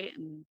 right?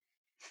 And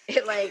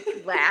it like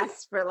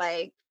lasts for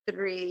like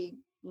 3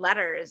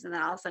 letters and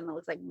then all of a sudden it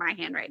looks like my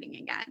handwriting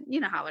again. You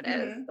know how it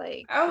is. Mm-hmm.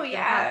 Like Oh, it's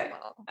yeah.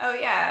 impossible. Oh,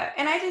 yeah.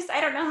 And I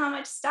don't know how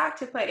much stock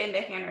to put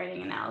into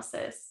handwriting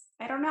analysis.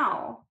 I don't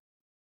know.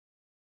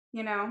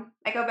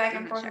 I go back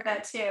I'm and not forth with sure.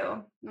 that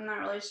too. I'm not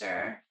really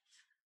sure.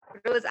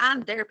 It was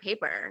on their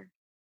paper.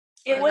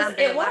 It It was was on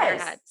their it was.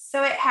 letterhead.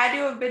 So it had to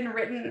have been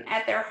written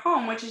at their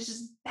home, which is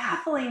just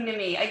baffling to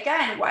me.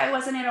 Again, why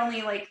wasn't it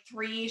only like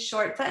 3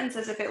 short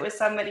sentences if it was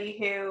somebody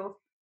who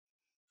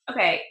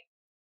okay,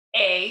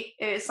 it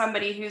is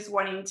somebody who's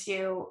wanting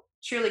to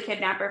truly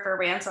kidnap her for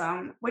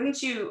ransom.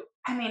 Wouldn't you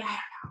I mean,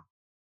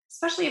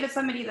 especially if it's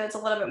somebody that's a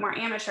little bit more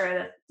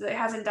amateur that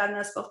hasn't done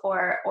this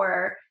before,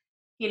 or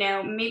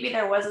maybe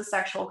there was a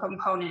sexual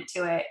component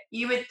to it.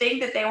 You would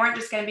think that they weren't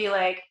just going to be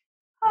like,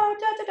 oh,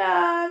 da da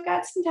da, I've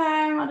got some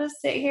time, I'll just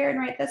sit here and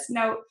write this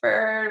note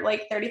for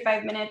like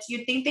 35 minutes.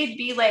 You'd think they'd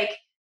be like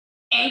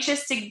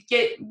anxious to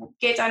get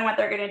done what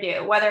they're going to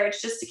do, whether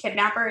it's just to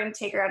kidnap her and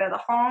take her out of the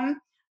home,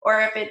 or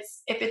if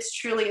it's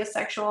truly a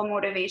sexual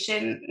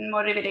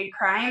motivated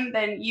crime,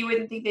 then you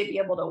wouldn't think they'd be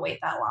able to wait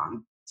that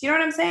long. Do you know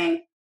what I'm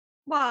saying?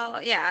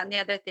 Well, yeah. And the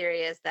other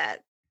theory is that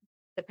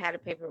the pad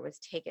of paper was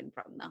taken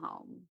from the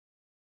home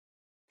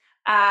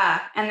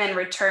And then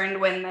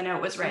returned when the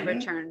note was and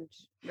written.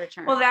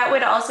 returned. Well, that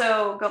would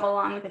also go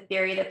along with the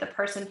theory that the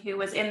person who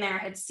was in there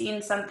had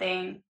seen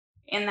something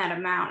in that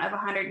amount of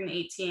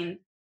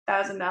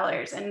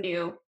 $118,000 and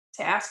knew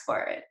to ask for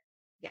it.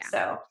 Yeah.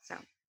 So So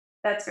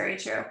that's very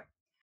true.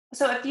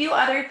 So a few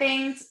other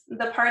things,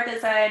 the part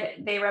that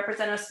said they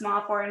represent a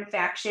small foreign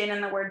faction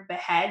and the word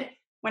behead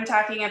when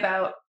talking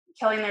about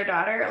killing their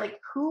daughter, like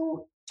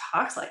who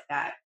talks like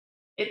that?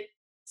 It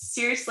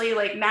seriously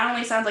like not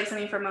only sounds like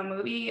something from a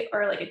movie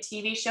or like a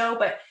TV show,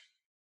 but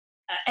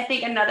I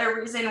think another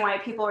reason why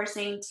people are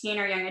saying teen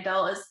or young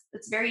adult is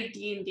it's very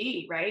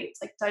D&D, right?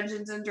 It's like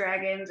Dungeons and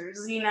Dragons or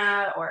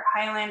Xena or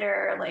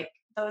Highlander, like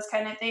those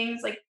kind of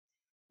things. Like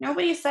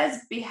nobody says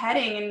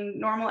beheading in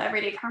normal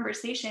everyday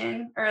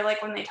conversation or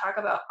like when they talk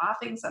about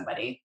offing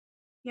somebody,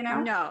 you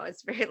know? no,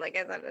 it's very like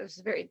I thought it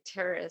was very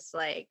terrorist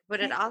like, but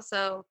it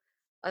also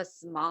a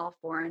small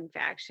foreign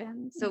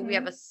faction. So we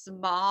have a Mm-hmm.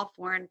 small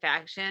foreign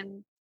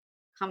faction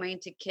coming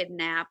to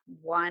kidnap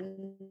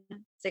one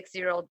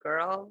 6-year-old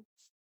girl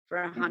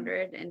for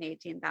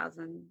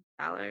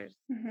 $118,000.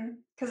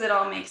 Because it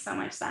all makes so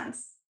much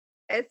sense.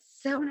 It's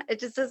so it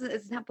just doesn't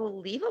it's not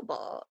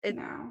believable.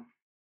 No,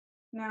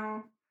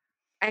 no.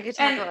 I could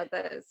talk And about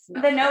this the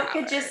note for note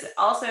could just hours.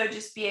 also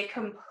just be a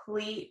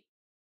complete,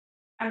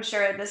 I'm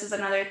sure this is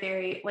another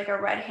theory, like a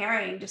red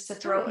herring, just to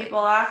throw people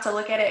Totally. off to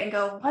look at it and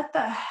go, what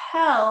the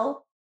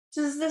hell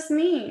does this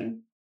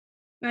mean?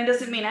 And it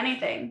doesn't mean Mhm.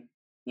 anything,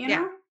 you Yeah.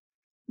 know?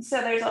 So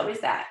there's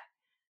always that.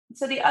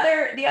 So the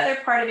other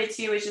part of it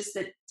too is just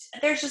that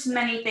there's just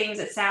many things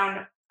that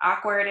sound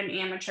awkward and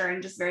amateur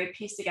and just very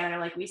pieced together,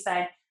 like we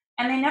said.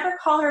 And they never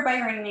call her by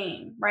her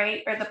name,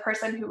 right? Or the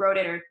person who wrote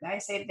it, or I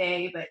say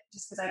they, but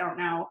just because I don't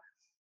know,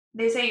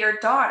 they say your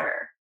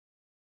daughter.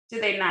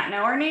 Do they not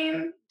know her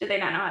name? Do they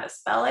not know how to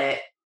spell it?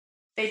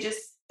 They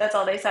just, that's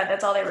all they said.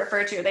 That's all they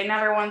refer to. They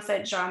never once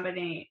said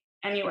JonBenét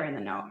anywhere in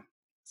the note.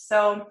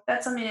 So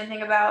that's something to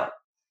think about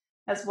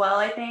as well,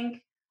 I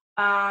think.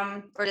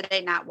 Or did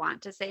they not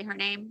want to say her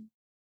name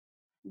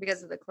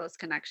because of the close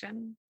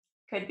connection?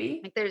 Could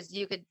be. Like there's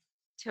you could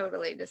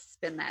totally just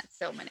spin that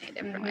so many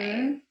different ways.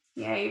 Mm-hmm.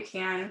 Yeah, you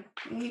can.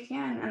 You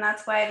can. And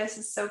that's why this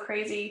is so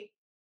crazy.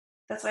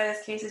 That's why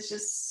this case is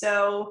just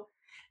so.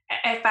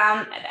 I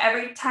found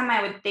every time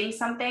I would think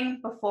something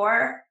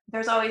before,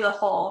 there's always a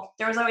hole.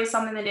 There was always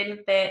something that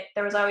didn't fit.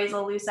 There was always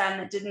a loose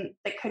end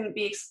that couldn't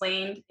be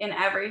explained in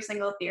every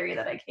single theory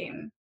that I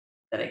came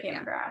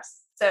Yeah.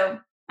 across. So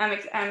I'm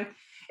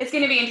it's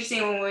going to be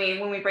interesting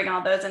when we bring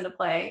all those into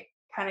play,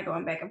 kind of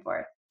going back and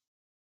forth.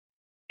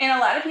 And a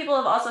lot of people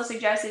have also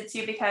suggested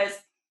too, because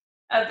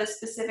of the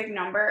specific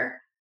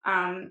number,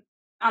 um,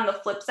 on the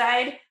flip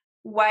side,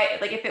 why,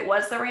 like if it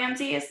was the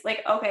Ramseys,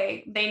 like,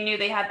 okay, they knew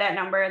they had that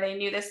number, they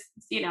knew this,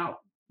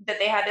 that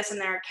they had this in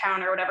their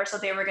account or whatever, so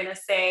they were going to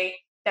say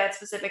that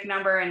specific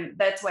number, and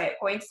that's why it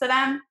points to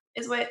them,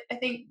 is what I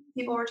think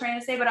people Mhm. were trying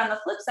to say. But on the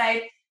flip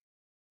side,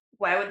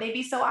 why would they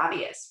be so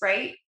obvious,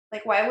 right?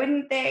 Like, why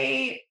wouldn't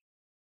they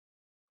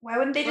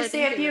Well, I just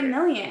say think a they few were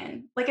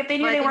million? Like, if they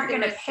knew well, I they think weren't they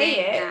going were to pay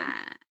saying it.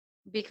 that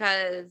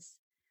because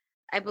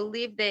I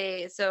believe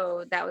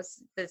so that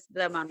was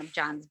the amount of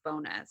John's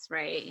bonus,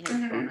 right? His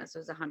Hmm. bonus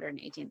was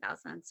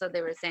 118,000. So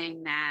they were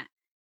saying that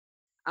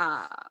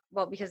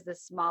well, because the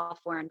small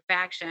foreign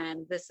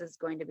faction, this is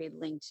going to be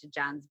linked to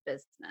John's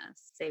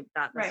business. They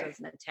thought this Right. was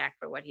an attack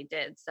for what he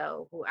did.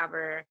 So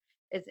whoever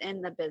is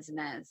in the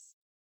business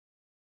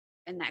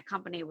in that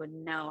company would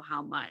know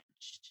how much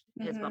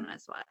his Hmm.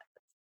 bonus was.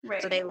 So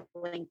Right. they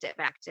linked it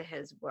back to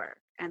his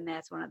work. And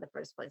that's one of the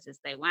first places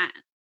they went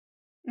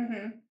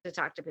Hmm. to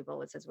talk to people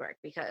was his work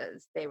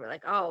because they were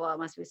like, oh, well, it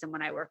must be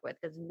someone I work with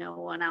because no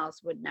one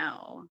else would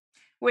know.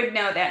 Would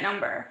know that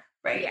number.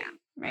 Right. Yeah.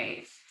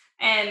 Right.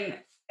 And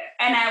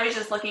I was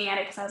just looking at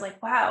it because I was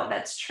like, wow,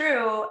 that's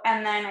true.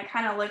 And then I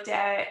kind of looked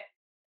at,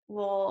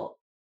 well,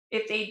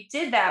 if they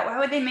did that, why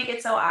would they make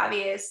it so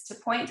obvious to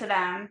point to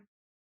them?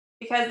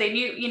 Because they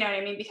knew, you know what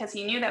I mean? Because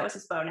he knew that was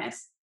his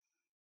bonus.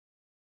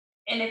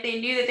 And if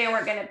they knew that they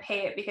weren't going to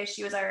pay it because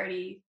she's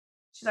already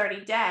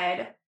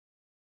dead,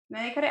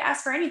 then they could have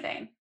asked for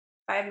anything.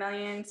 5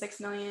 million, 6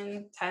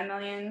 million, 10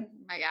 million.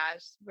 Oh my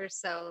gosh. We're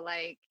so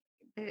like,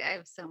 I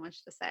have so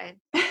much to say,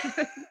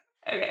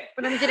 Okay.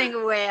 but I'm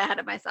getting way ahead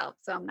of myself.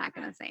 So I'm not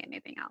going to say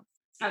anything else.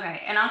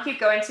 Okay. And I'll keep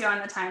going too on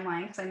the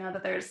timeline because I know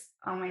that there's,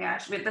 oh my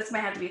gosh, this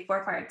might have to be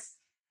 4 parts.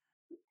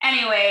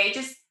 Anyway,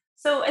 just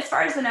so as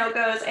far as the note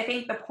goes, I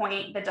think the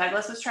point that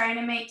Douglas was trying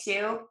to make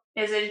too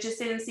is it just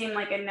didn't seem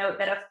like a note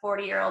that a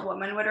 40-year-old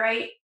woman would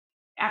write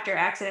after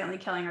accidentally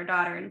killing her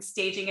daughter and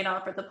staging it all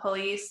for the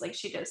police. Like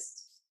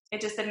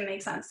it just didn't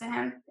make sense to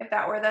him if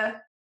that were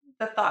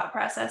the thought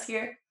process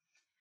here.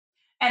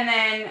 And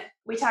then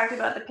we talked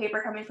about the paper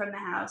coming from the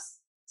house.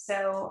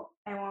 So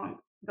I won't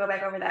go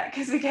back over that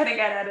because we kind of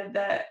got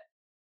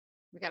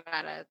We got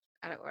out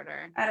of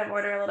order. out of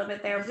order a little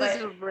bit there. This But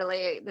is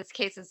really, this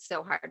case is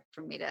so hard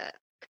for me to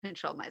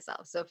control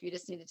myself. So if you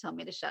just need to tell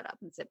me to shut up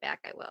and sit back,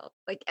 I will.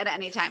 Like at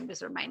any time,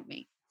 just remind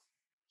me.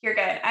 you're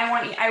good. I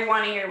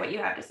want to hear what you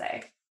have to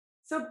say.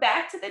 So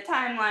back to the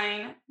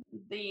timeline.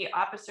 The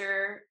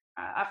officer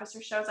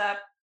shows up.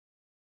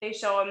 They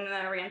show him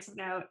the ransom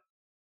note.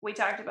 We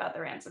talked about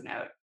the ransom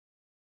note.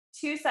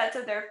 Two sets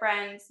of their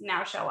friends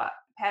now show up.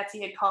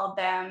 Patsy had called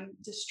them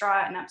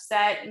distraught and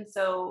upset, and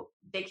so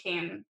they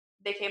came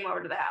they came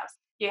over to the house.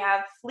 You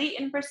have Fleet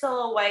and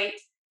Priscilla White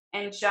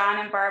and John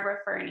and Barbara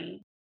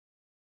Fernie.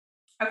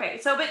 Okay,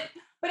 so but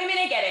I mean,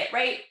 I get it,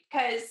 right?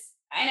 Because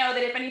I know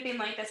that if anything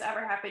like this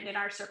ever happened in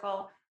our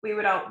circle, we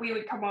would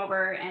come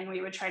over and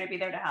we would try to be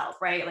there to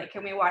help, right? Like,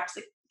 can we watch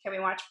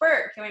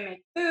Bert? Can we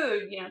make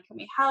food? Can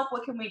we help?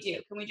 What can we do?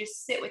 Can we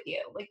just sit with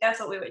you? Like, that's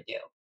what we would do,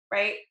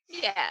 right?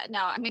 Yeah,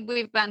 no, I mean,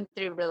 we've been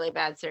through really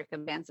bad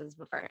circumstances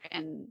before,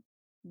 and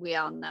we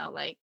all know,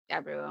 like,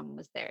 everyone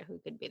was there who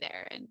could be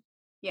there, and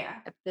Yeah,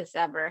 if this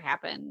ever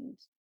happened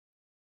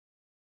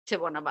to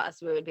one of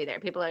us, we would be there.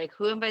 People are like,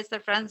 "Who invites their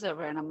friends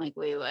over?" And I'm like,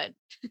 "We would.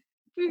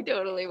 We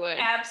totally would.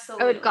 I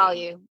would call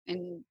absolutely. you,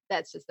 and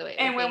that's just the way it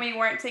would And when be." we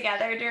weren't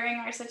together during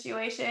our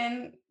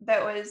situation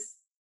that was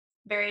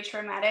very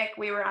traumatic,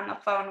 we were on the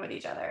phone with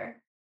each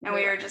other and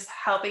We we were were. just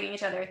helping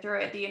each other through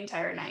it the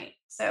entire night.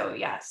 So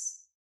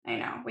yes, I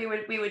know. We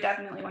would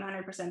definitely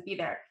 100% be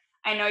there.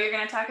 I know you're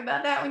going to talk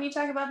about that when you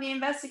talk about the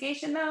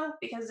investigation though,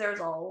 because there was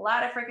a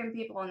lot of freaking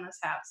people in this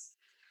house.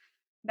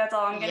 That's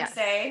all I'm going to Yes.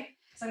 say.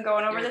 So I'm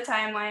going over You're the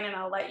timeline and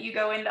I'll let you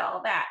go into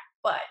all that.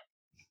 But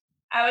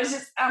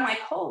I'm like,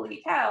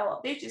 holy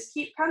cow, they just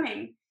keep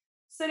coming.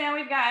 So now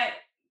we've got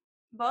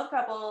both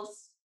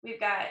couples. We've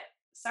got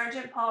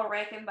Sergeant Paul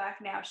Reichenbach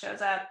now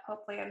shows up.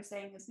 Hopefully, I'm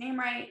saying his name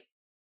right.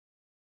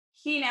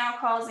 He now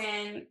calls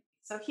in.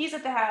 So he's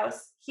at the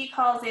house. He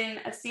calls in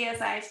a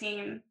CSI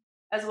team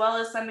as well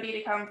as somebody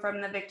to come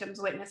from the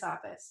victim's witness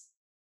office,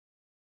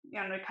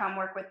 to come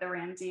work with the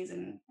Ramseys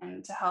and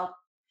to help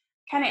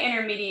kind of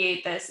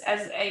intermediate this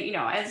as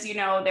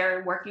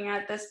they're working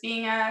at this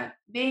being a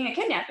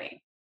kidnapping.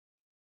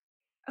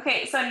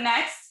 Okay, so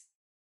next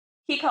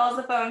he calls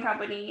the phone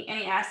company and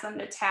he asks them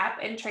to tap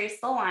and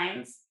trace the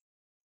lines.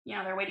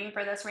 They're waiting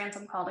for this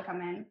ransom call to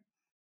come in.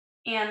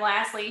 And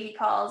lastly, he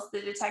calls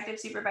the detective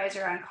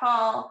supervisor on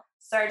call,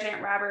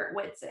 Sergeant Robert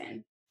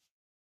Whitson.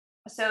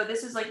 So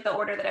this is like the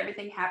order that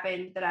everything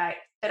happened that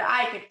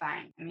I could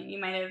find. I mean, you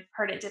might have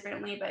heard it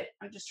differently, but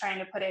I'm just trying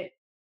to put it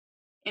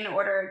in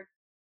order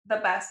to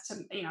the best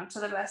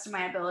of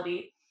my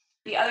ability.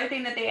 The other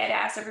thing that they had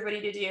asked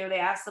everybody to do, they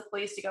asked the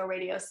police to go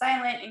radio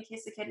silent in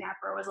case the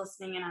kidnapper was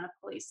listening in on a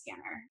police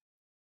scanner.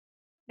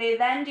 They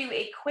then do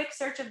a quick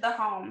search of the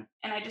home,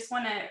 and I just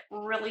want to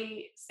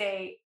really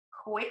say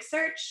quick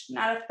search,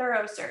 not a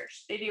thorough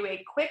search. They do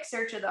a quick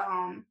search of the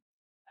home.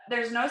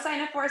 There's no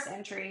sign of forced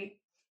entry.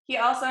 He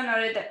also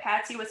noted that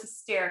Patsy was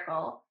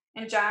hysterical,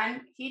 and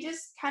John, he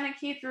just kind of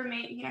he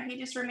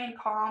just remained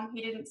calm.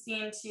 He didn't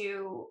seem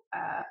to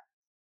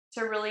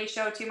really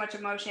show too much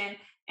emotion.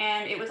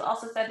 And it was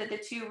also said that the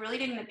two really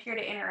didn't appear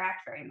to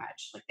interact very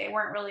much. Like they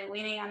weren't really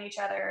leaning on each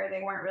other.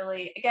 They weren't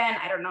really, again,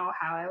 I don't know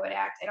how I would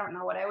act. I don't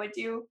know what I would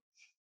do,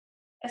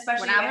 when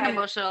especially if I I'm an had,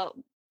 emotional,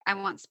 I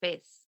want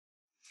space.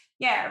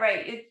 yeah,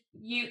 right.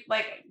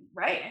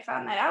 Right. I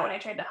found that out when I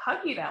tried to hug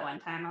you that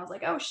one time. I was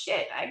like, oh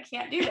shit, I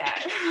can't do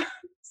that.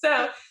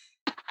 So,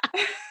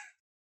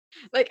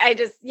 Like I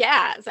just,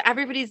 yeah. So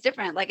everybody's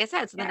different. Like I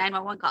said, it's the yeah.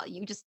 911 call.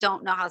 You just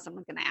don't know how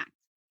someone's gonna act.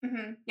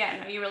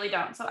 Yeah, no, you really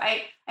don't. So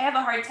I have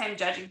a hard time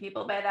judging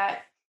people by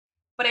that,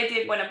 but I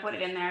did want to put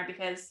it in there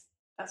because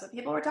that's what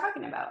people were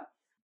talking about.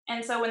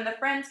 And so when the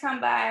friends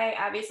come by,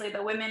 obviously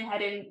the women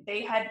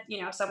they head,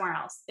 somewhere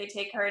else. They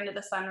take her into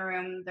the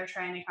sunroom. They're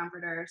trying to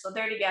comfort her. So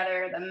they're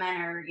together. The men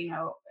are, in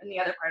the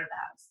other part of the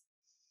house.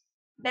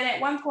 Then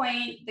at one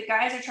point, the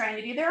guys are trying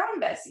to do their own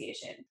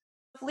investigation.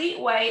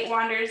 Fleet White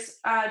wanders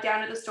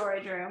down to the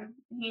storage room.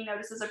 He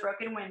notices a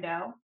broken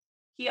window.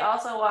 He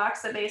also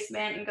walks the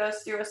basement and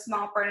goes through a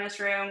small furnace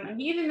room, and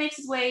he even makes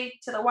his way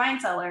to the wine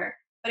cellar.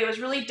 But it was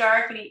really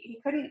dark, and he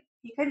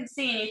couldn't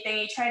see anything.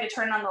 He tried to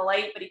turn on the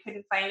light, but he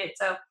couldn't find it.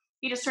 So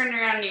he just turned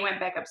around and he went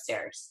back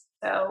upstairs.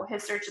 So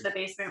his search of the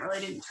basement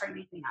really didn't turn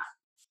anything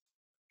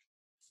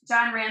up.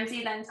 John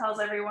Ramsey then tells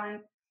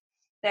everyone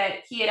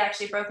that he had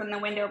actually broken the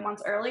window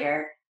months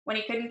earlier when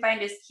he couldn't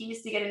find his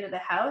keys to get into the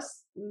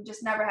house and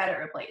just never had it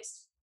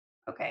replaced.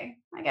 Okay,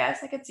 I guess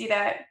I could see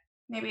that.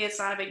 Maybe it's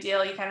not a big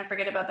deal. You kind of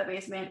forget about the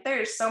basement.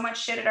 There's so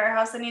much shit at our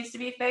house that needs to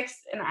be fixed.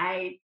 And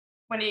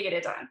when do you get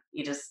it done?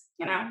 You just,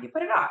 you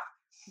put it off.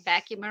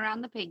 Vacuum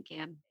around the paint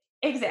can.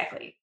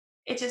 Exactly.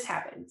 It just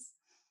happens.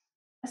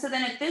 So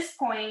then at this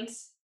point,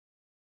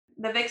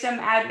 the victim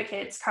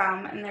advocates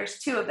come and there's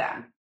two of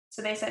them.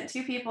 So they sent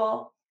two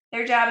people.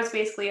 Their job is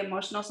basically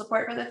emotional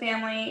support for the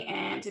family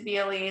and to be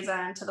a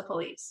liaison to the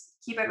police.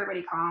 Keep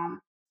everybody calm,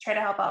 try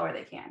to help out where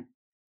they can.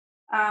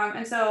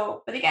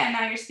 But again,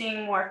 now you're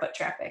seeing more foot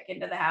traffic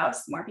into the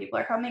house. More people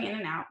are coming in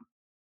and out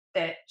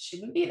that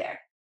shouldn't be there.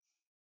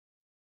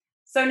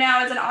 So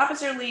now as an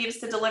officer leaves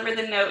to deliver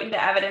the note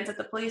into evidence at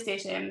the police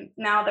station,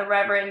 now the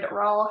Reverend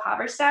Raul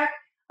Haberstack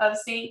of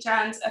St.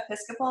 John's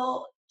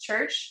Episcopal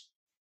Church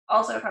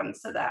also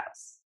comes to the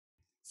house.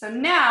 So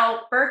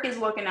now Burke is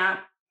woken up.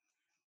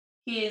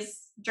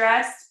 He's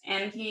dressed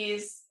and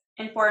he's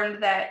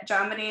informed that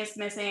JonBenét is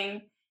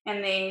missing,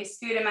 and they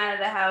scoot him out of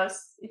the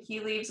house. He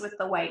leaves with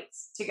the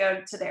Whites to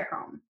go to their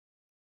home.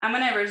 I'm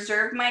going to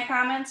reserve my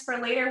comments for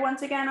later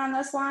once again on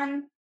this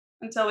one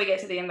until we get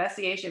to the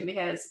investigation,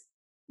 because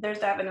there's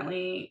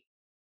definitely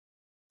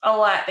a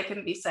lot that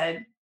can be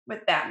said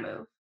with that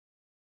move.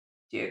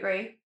 Do you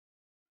agree?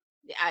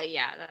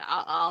 Yeah,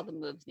 all the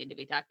moves need to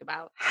be talked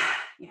about.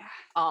 Yeah,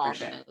 for All the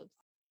sure. moves.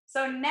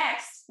 So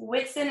next,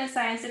 Whitson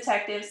assigns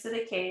detectives to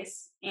the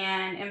case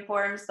and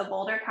informs the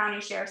Boulder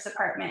County Sheriff's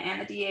Department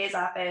and the DA's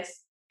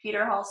office,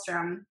 Peter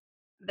Hallstrom,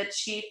 the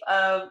chief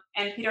of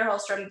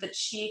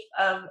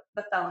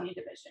the felony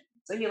division.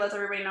 So he lets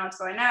everybody know what's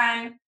going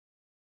on.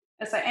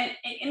 It's like,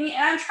 and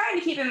I'm trying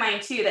to keep in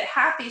mind too that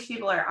half these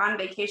people are on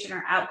vacation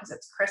or out because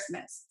it's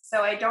Christmas.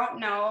 So I don't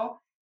know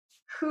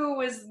who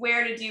was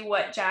where to do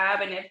what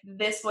job and if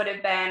this would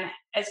have been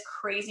as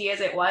crazy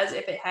as it was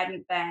if it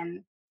hadn't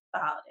been the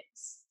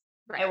holidays.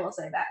 I Right. will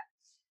say that.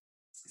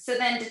 So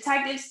then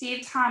Detective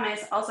Steve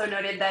Thomas also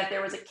noted that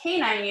there was a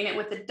canine unit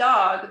with a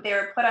dog. They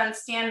were put on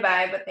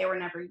standby, but they were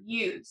never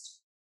used,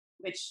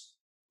 which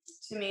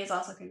to me is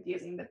also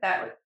confusing. But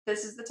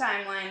this is the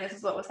timeline. This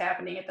is what was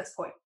happening at this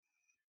point.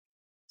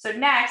 So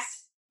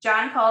next,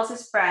 John calls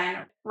his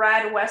friend,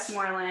 Rod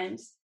Westmoreland.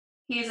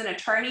 He's an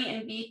attorney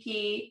and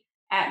VP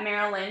at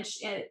Merrill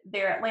Lynch in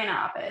their Atlanta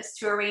office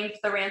to arrange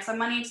the ransom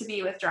money to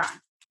be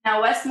withdrawn.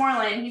 Now,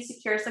 Westmoreland, he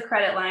secures the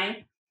credit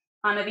line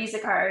on a Visa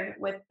card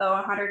with the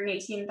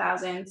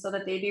 $118,000 so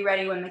that they'd be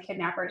ready when the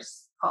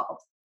kidnappers called.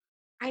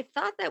 I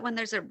thought that when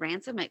there's a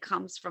ransom, it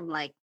comes from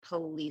like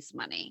police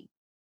money.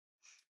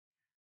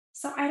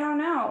 So I don't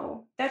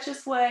know. That's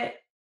just what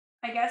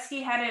I guess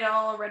he had it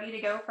all ready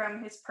to go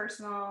from his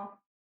personal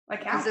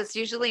Because account. it's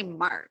usually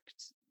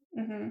marked.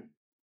 Mm-hmm.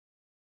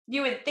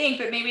 You would think,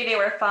 but maybe they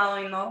were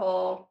following the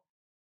whole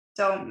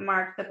don't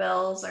mark the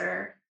bills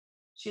or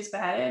she's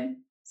beheaded.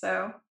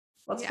 So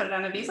let's put it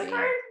on a Visa maybe.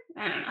 card.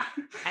 I don't know.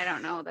 I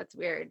don't know. That's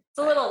weird. It's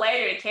a little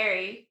lighter to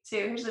carry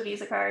too. Here's a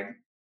Visa card.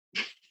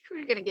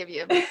 We're gonna give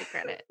you a Visa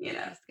credit.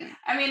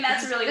 I mean,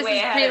 that's really way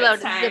is ahead preloaded. of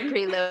its time. This is a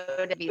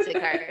preloaded Visa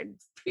card.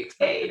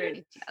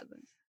 Prepaid.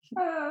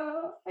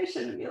 Oh, I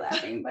shouldn't be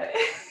laughing, but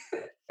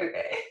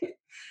okay.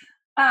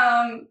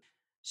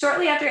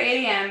 Shortly after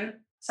 8 a.m.,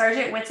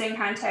 Sergeant Whitson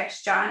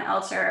contacts John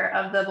Elter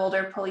of the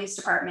Boulder Police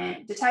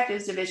Department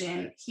Detectives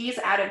Division. He's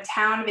out of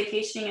town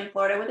vacationing in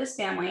Florida with his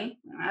family.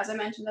 As I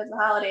mentioned, it's the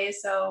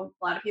holidays, so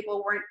a lot of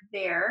people weren't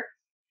there.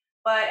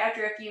 But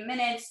after a few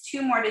minutes,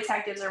 2 more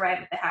detectives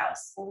arrived at the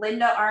house,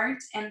 Linda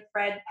Arndt and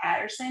Fred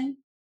Patterson.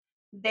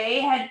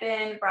 They had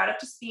been brought up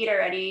to speed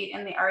already,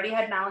 and they already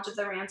had knowledge of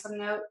the ransom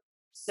note.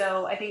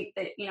 So I think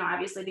that,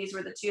 obviously these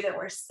were the 2 that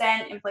were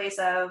sent in place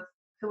of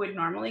who would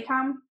normally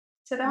come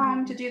to the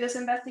home to do this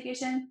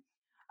investigation.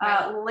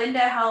 Right. Linda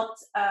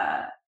helped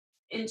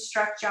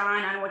instruct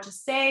John on what to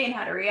say and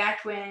how to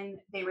react when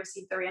they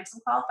received the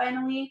ransom call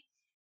finally.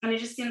 And it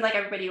just seemed like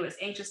everybody was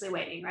anxiously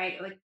waiting,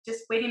 right? Like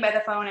just waiting by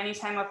the phone.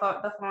 Anytime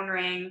the phone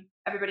rang,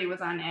 everybody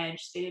was on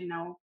edge. They didn't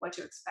know what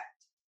to expect.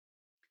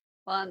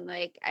 Well, and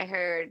I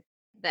heard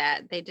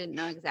that they didn't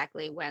know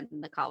exactly when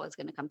the call was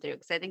going to come through,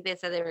 because I think they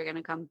said they were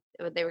going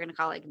to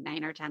call like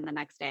 9 or 10 the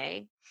next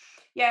day.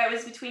 Yeah, it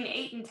was between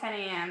 8 and 10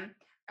 a.m.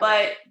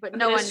 But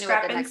no one knew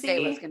what the next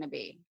day was going to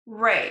be.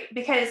 Right,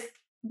 because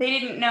they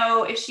didn't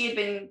know if she had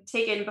been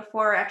taken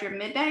before or after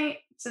midnight,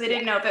 so they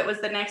didn't know if it was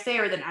the next day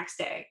or the next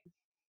day.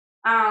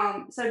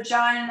 So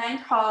John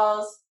then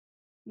calls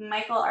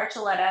Michael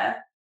Archuleta.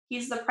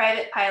 He's the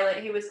private pilot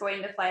who was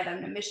going to fly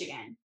them to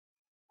Michigan.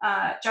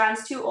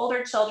 John's 2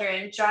 older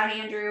children, John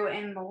Andrew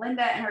and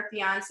Melinda, and her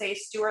fiance,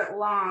 Stuart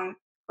Long,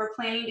 were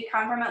planning to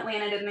come from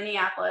Atlanta to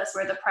Minneapolis,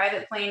 where the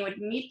private plane would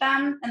meet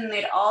them, and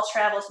they'd all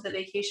travel to the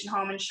vacation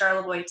home in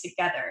Charlevoix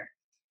together.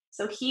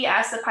 So he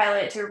asked the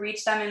pilot to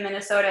reach them in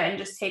Minnesota and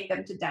just take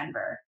them to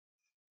Denver.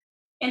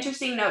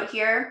 Interesting note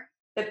here,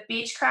 the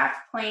Beechcraft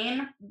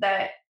plane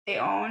that they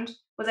owned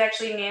was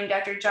actually named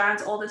after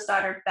John's oldest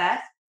daughter,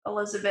 Beth.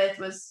 Elizabeth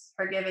was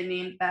her given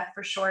name, Beth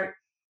for short,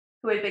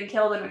 who had been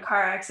killed in a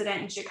car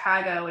accident in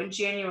Chicago in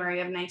January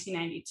of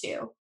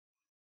 1992.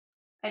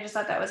 I just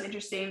thought that was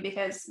interesting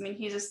because,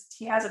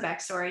 he has a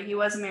backstory. He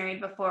was married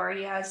before.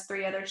 He has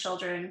 3 other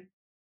children.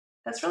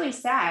 That's really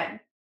sad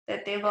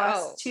that they've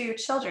lost 2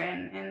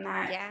 children, and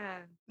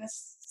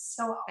that's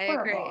so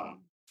horrible.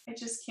 I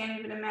just can't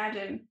even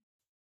imagine.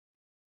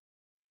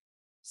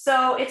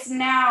 So it's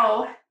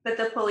now that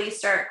the police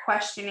start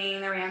questioning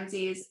the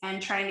Ramseys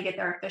and trying to get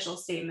their official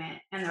statement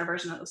and their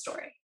version of the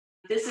story.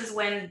 This is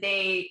when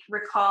they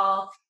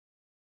recall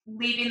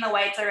leaving the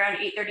Whites around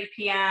 8:30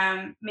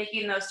 p.m.,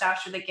 making those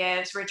stops for the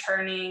gifts,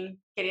 returning,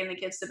 getting the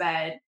kids to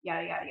bed,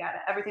 yada, yada, yada.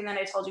 Everything that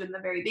I told you in the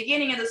very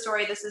beginning of the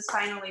story, this is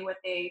finally what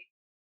they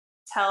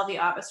tell the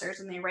officers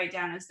and they write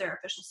down as their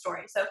official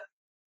story. So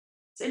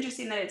it's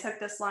interesting that it took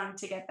this long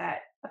to get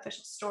that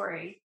official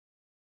story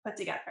put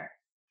together.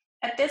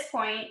 At this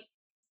point,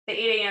 the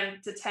 8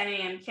 a.m. to 10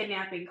 a.m.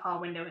 kidnapping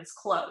call window is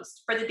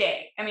closed for the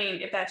day.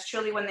 If that's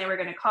truly when they were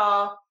going to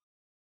call,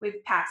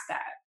 we've passed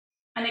that.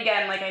 And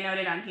again, like I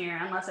noted on here,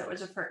 unless it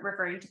was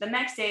referring to the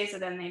next day, so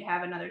then they'd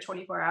have another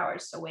 24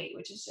 hours to wait,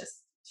 which is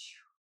just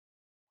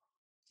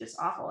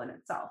awful in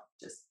itself.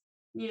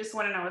 You just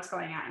want to know what's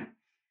going on.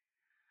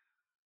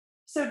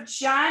 So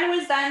John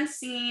was then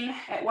seen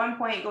at one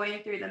point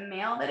going through the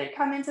mail that had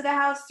come into the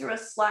house through a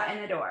slot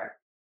in the door.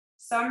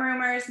 Some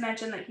rumors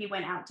mention that he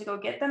went out to go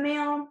get the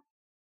mail.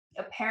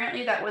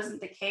 Apparently, that wasn't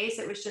the case.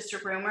 It was just a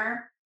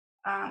rumor.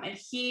 And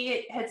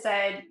he had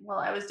said, well,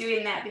 I was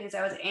doing that because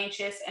I was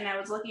anxious and I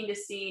was looking to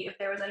see if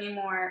there was any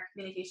more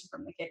communication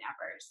from the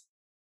kidnappers.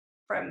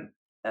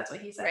 That's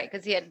what he said. Right,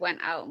 because he had went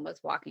out and was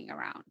walking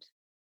around.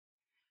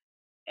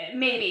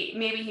 Maybe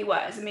he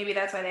was. And maybe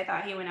that's why they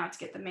thought he went out to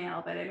get the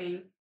mail. But I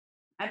mean,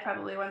 I'd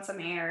probably want some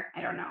air.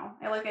 I don't know.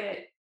 I look at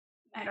it.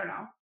 I don't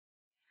know.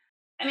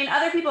 I mean,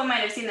 other people might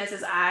have seen this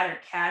as odd or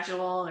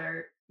casual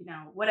or,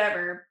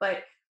 whatever.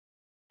 But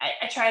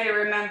I try to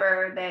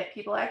remember that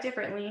people act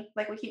differently.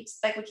 Like we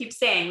keep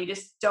saying, we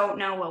just don't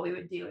know what we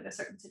would do in a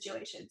certain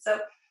situation. So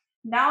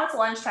now it's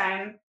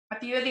lunchtime. A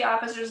few of the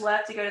officers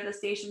left to go to the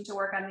station to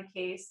work on the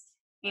case,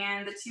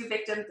 and the two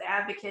victims'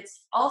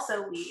 advocates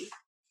also leave.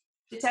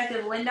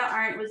 Detective Linda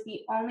Arndt was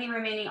the only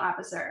remaining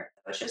officer.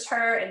 It was just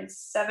her and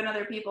 7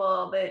 other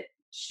people that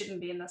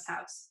shouldn't be in this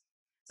house.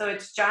 So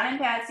it's John and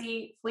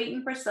Patsy, Fleet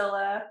and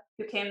Priscilla,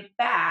 who came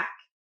back,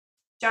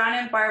 John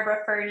and Barbara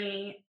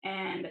Fernie,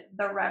 and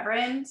the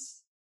Reverend.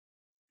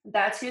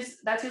 That's who's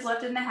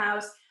left in the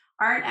house.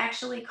 Arndt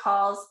actually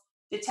calls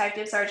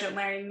Detective Sergeant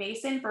Larry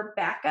Mason for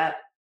backup,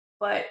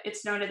 but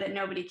it's noted that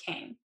nobody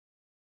came.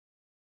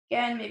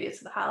 Again, maybe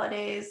it's the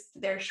holidays,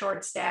 they're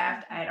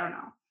short-staffed, I don't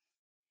know.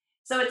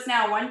 So it's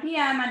now 1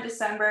 p.m. on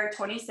December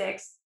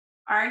 26th.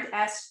 Arndt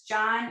asks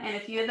John and a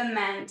few of the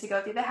men to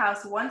go through the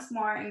house once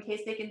more in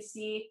case they can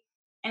see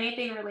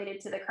anything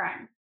related to the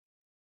crime.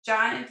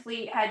 John and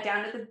Fleet head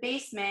down to the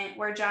basement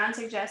where John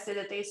suggested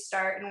that they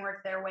start and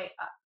work their way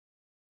up.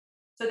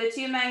 So the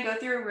 2 men go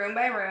through room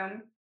by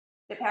room.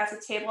 They pass a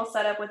table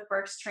set up with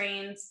Burke's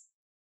trains.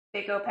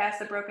 They go past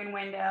the broken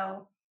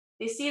window.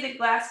 They see the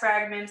glass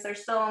fragments. They're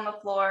still on the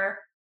floor.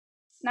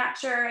 Not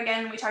sure,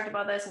 again, we talked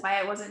about this, why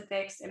it wasn't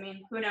fixed. I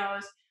mean, who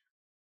knows?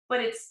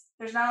 But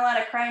there's not a lot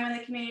of crime in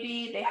the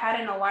community. They had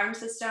an alarm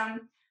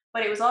system,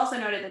 but it was also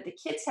noted that the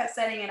kids kept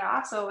setting it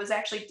off, so it was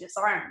actually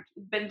disarmed.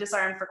 It'd been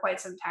disarmed for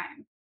quite some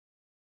time.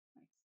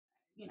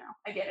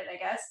 I get it, I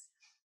guess.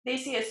 They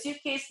see a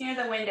suitcase near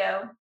the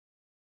window,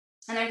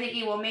 and they're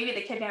thinking, well, maybe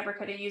the kidnapper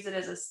could have used it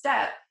as a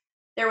step.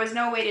 There was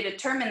no way to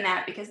determine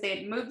that because they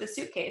had moved the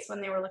suitcase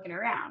when they were looking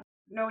around.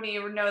 Nobody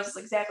knows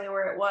exactly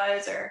where it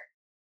was or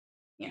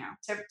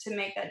to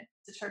make that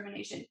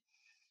determination.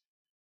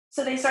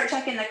 So they start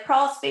checking the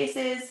crawl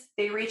spaces.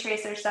 They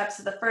retrace their steps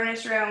to the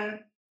furnace room.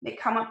 They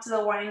come up to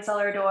the wine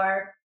cellar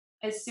door.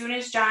 As soon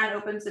as John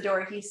opens the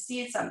door, he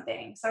sees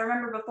something. So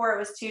remember before it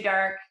was too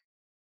dark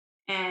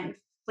and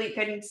Fleet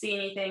couldn't see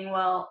anything.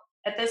 Well,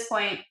 at this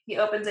point, he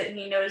opens it and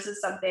he notices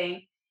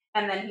something.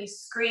 And then he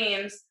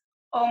screams,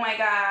 "Oh my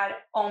God,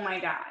 oh my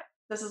God."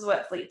 This is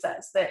what Fleet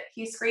says, that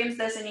he screams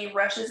this and he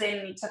rushes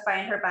in to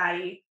find her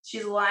body.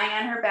 She's lying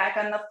on her back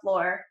on the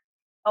floor.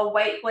 A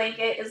white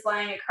blanket is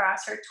lying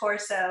across her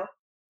torso.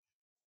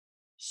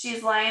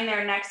 She's lying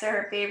there next to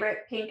her favorite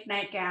pink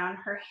nightgown.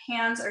 Her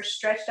hands are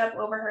stretched up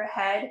over her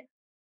head,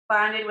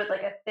 bonded with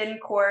like a thin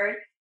cord,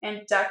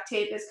 and duct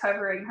tape is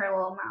covering her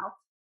little mouth.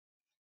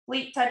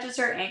 Fleet touches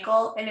her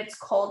ankle and it's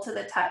cold to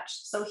the touch.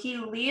 So he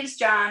leaves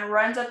John,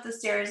 runs up the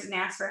stairs and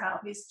asks for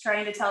help. He's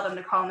trying to tell them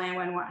to call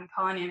 911,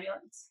 call an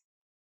ambulance.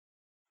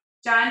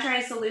 John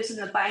tries to loosen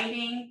the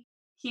binding.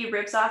 He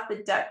rips off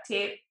the duct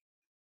tape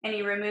and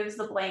he removes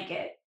the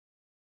blanket.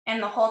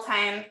 And the whole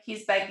time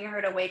he's begging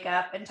her to wake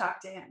up and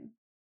talk to him.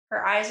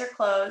 Her eyes are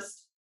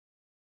closed.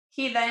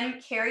 He then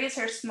carries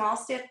her small,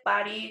 stiff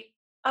body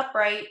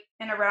upright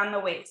and around the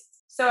waist.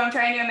 So I'm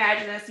trying to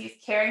imagine this. He's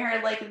carrying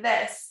her like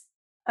this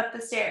up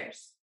the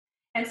stairs.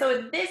 And so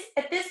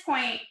at this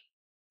point,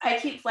 I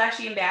keep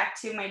flashing back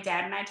to my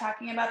dad and I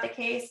talking about the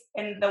case.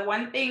 And the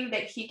one thing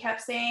that he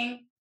kept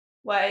saying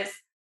was,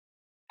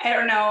 I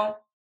don't know,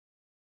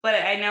 but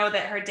I know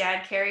that her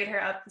dad carried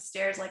her up the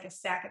stairs like a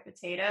sack of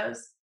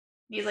potatoes.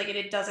 He's like,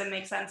 it doesn't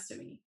make sense to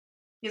me.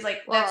 He's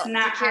like, that's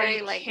not how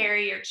you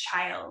carry your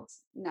child.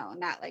 No,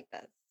 not like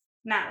this.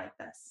 Not like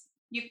this.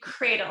 You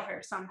cradle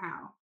her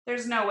somehow.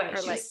 There's no way.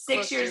 She's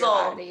 6 years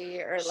old.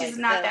 She's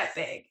not that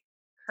big.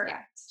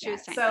 Correct. Yeah.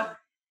 So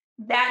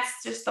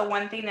that's just the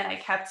one thing that I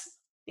kept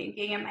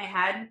thinking in my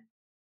head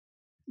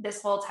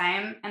this whole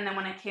time. And then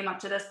when I came up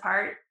to this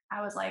part,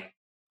 I was like,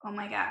 oh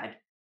my God,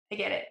 I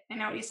get it. I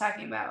know what he's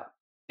talking about.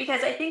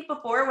 Because I think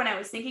before when I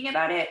was thinking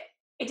about it,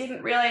 I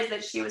didn't realize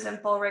that she was in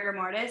full rigor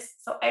mortis.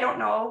 So I don't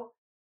know.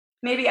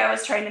 Maybe I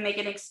was trying to make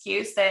an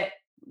excuse that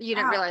you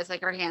didn't realize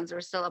like her hands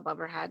were still above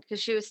her head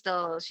because she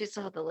still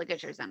had the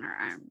ligatures on her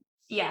arm.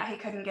 Yeah, he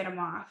couldn't get them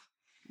off.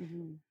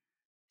 Mm-hmm.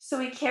 So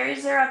he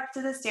carries her up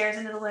to the stairs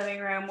into the living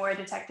room where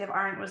Detective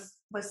Arndt was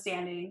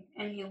standing,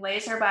 and he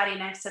lays her body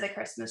next to the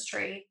Christmas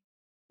tree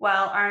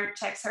while Arndt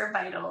checks her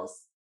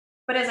vitals.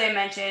 But as I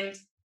mentioned,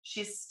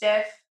 she's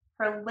stiff.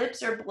 Her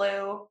lips are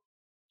blue.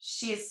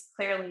 She's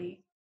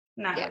clearly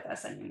not with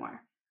us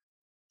anymore.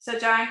 So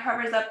John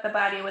covers up the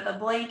body with a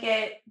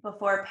blanket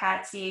before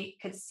Patsy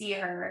could see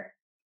her,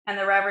 and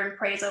the Reverend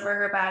prays over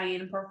her body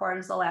and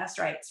performs the last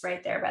rites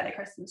right there by the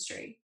Christmas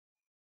tree.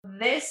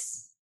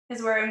 This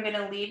is where I'm going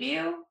to leave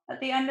you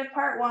at the end of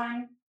part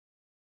 1.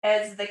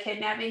 as the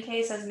kidnapping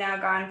case has now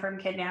gone from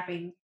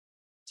kidnapping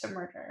to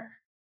murder.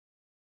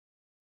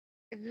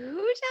 Who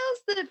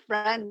tells the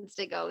friends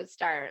to go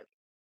start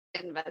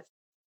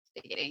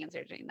investigating and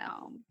searching the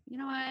home? You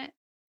know what?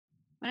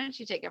 Why don't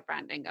you take a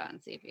friend and go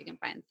and see if you can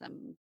find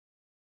some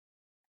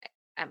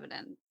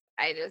evidence?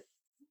 I just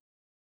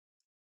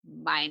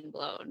mind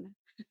blown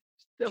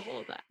the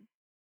whole time.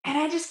 And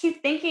I just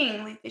keep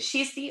thinking, like,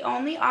 she's the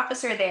only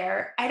officer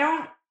there. I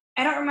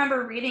don't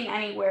remember reading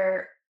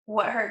anywhere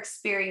what her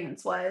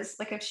experience was.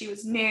 Like if she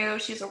was new,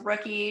 she's a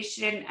rookie,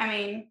 she didn't I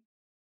mean,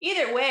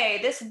 either way,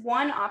 this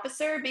one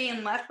officer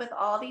being left with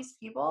all these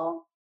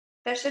people,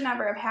 that should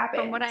never have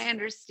From what happened. I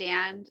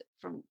understand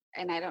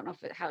and I don't know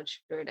how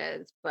true it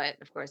is, but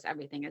of course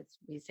everything is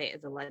we say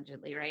is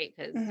allegedly, right?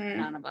 Because Mhm.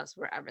 none of us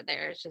were ever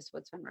there. It's just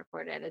what's been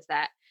reported is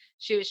that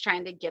she was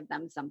trying to give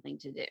them something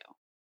to do.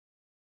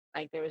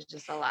 Like there was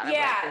just a lot of like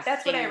Yeah, this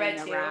that's what I standing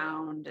read too.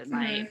 around and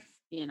like,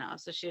 Mhm.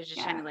 so she was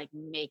just trying Yeah. to like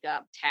make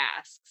up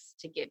tasks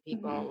to get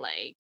people Mhm.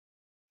 like,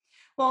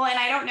 Well, and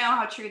I don't know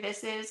how true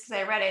this is because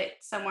I read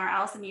it somewhere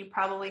else and you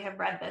probably have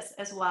read this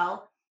as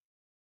well.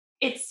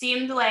 It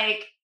seemed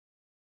like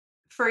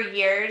for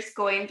years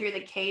going through the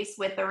case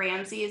with the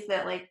Ramseys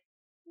that like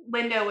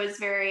Linda was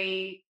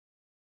very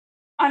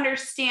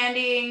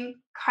understanding,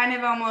 kind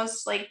of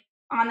almost like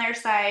on their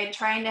side,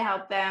 trying to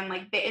help them.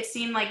 Like it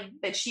seemed like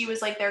that she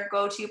was like their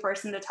go-to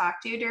person to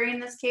talk to during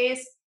this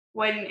case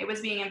when it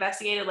was being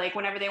investigated. Like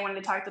whenever they wanted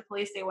to talk to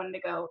police, they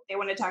wanted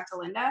to talk to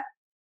Linda.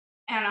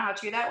 I don't know how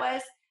true that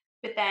was,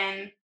 but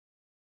then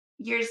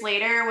years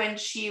later, when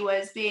she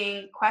was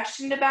being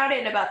questioned about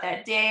it, about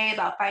that day,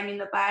 about finding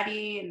the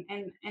body,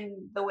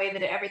 and the way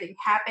that everything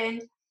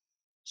happened,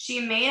 she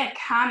made a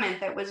comment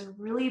that was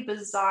really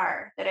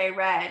bizarre that I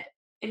read.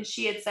 And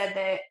she had said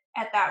that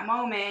at that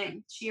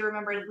moment, she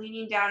remembered mhm,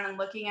 leaning down and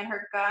looking at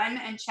her gun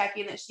and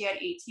checking that she had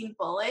 18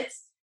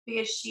 bullets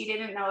because she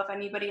didn't know if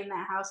anybody in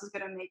that house was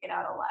going to make it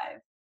out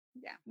alive.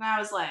 yeah. And I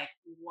was like,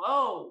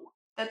 whoa,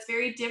 that's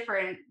very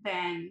different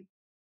than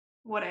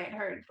what I had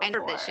heard I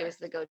know that she before. was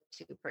the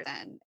go-to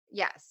person.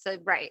 Yes. So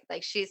right.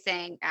 Like she's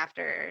saying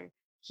after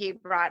he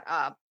brought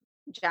up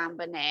John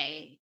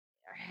Bonet,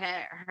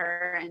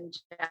 her and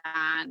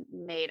John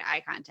made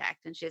eye contact.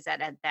 And she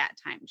said at that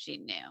time she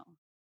knew.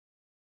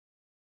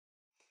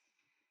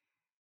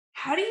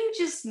 How do you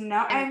just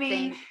know? I And mean,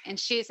 think and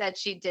she said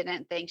she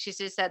didn't think. She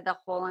just said the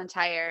whole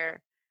entire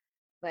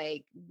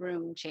like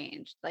room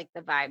changed, like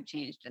the vibe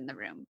changed in the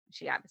room.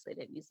 She obviously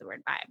didn't use the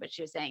word vibe, but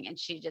she was saying, and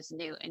she just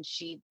knew, and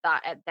she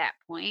thought at that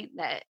point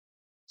that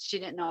she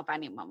didn't know if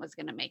anyone was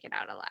going to make it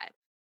out alive.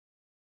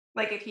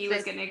 like if he was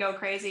So going to go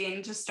crazy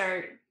and just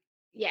start,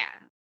 yeah,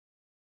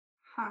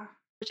 huh?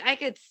 which I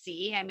could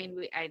see. I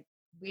mean,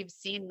 we've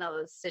seen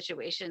those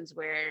situations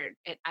where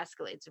it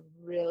escalates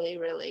really,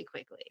 really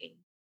quickly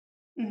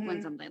when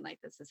Hmm. something like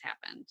this has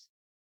happened.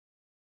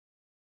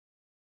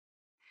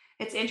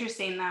 It's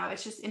interesting though.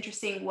 It's just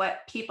interesting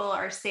what people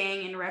are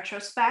saying in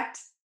retrospect.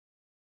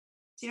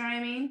 Do you know what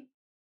I mean?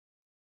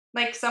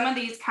 Like some of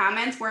these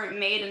comments weren't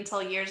made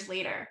until years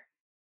later.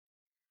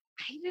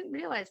 I didn't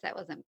realize that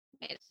wasn't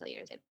made until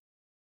years later.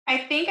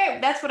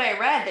 That's what I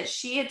read that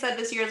she had said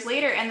this years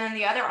later, and then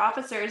the other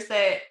officers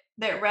that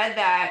read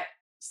that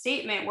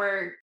statement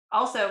were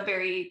also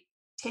very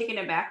taken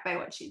aback by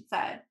what she'd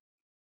said.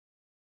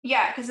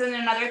 Yeah, because then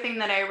another thing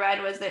that I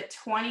read was that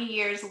 20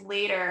 years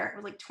later, it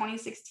was like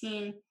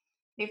 2016,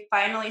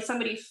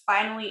 somebody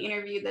finally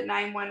interviewed the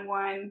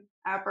 911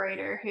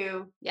 operator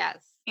who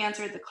Yes.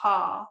 answered the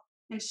call,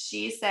 and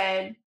she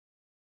said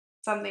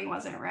something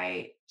wasn't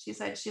right. She's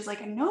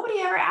like, "And nobody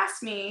ever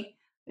asked me,"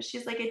 but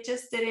she's like, "It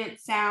just didn't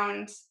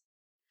sound."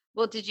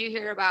 Well, did you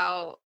hear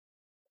about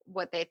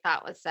what they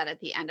thought was said at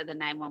the end of the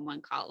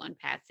 911 call when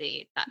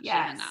Patsy thought she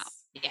hung up?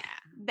 Yes.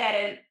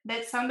 Yeah.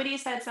 That somebody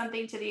said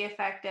something to the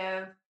effect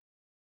of,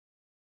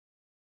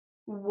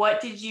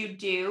 "What did you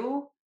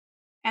do?"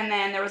 And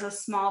then there was a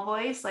small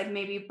voice, like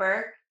maybe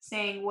Burke,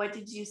 saying, "What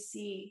did you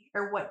see?"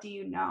 or "What do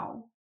you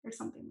know?" or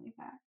something like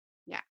that.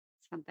 Yeah.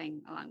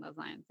 Something along those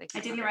lines. I I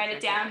can't didn't remember write it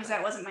exactly down what it because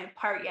that was. wasn't my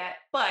part yet,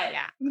 but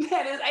Yeah.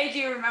 I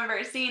do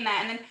remember seeing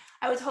that. And then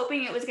I was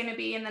hoping it was going to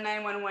be in the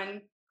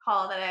 911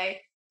 call that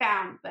I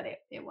found, but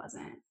it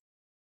wasn't.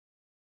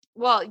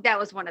 Well, that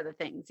was one of the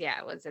things. Yeah,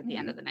 it was at the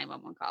end of Mhm. the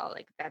 911 call.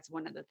 Like that's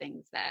one of the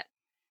things that,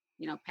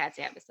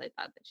 Patsy obviously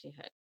thought that she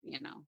had.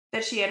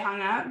 That she had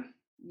hung up.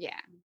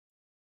 Yeah.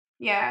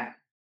 Yeah.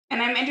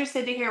 And I'm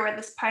interested to hear where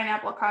this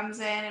pineapple comes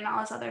in and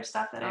all this other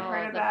stuff that I've Oh,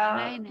 heard the about.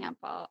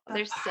 pineapple. The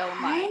There's so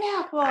much. I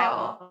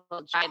pineapple.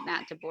 will try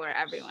not to bore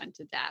everyone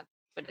to death,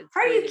 but it's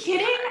Are going you to be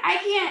kidding? hard. I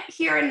can't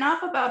hear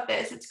enough about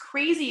this. It's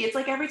crazy. It's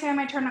like every time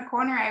I turn a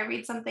corner, I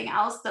read something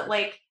else that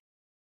like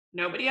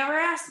nobody ever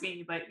asked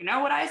me, but you know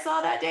what I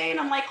saw that day? And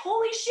I'm like,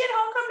 holy shit,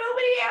 how come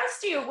nobody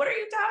asked you? What are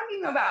you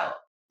talking about?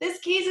 This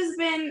case has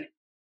been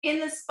in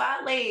the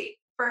spotlight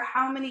for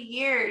how many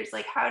years?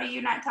 Like, how do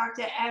you not talk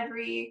to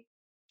every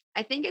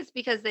I think it's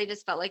because they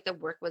just felt like the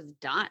work was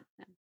done.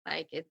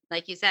 Like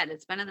you said,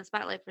 it's been in the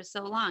spotlight for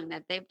so long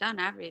that they've done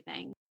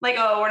everything. like,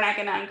 oh, we're not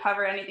gonna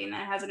uncover anything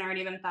that hasn't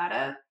already been thought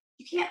of?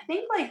 You can't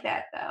think like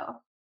that though.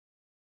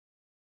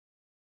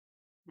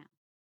 No.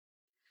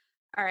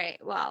 All right.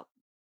 Well,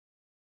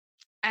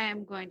 I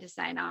am going to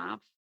sign off.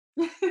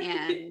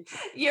 And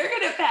you're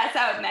gonna pass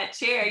out in that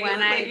chair. You when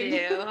look I like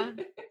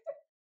do,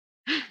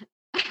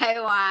 I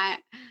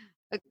want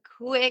a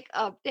quick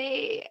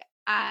update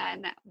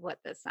on what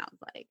this sounds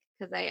like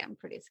because I am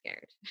pretty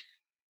scared.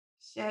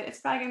 shit. It's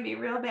probably gonna be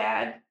real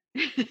bad.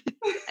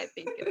 I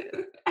think it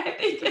is. I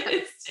think it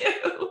is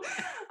too.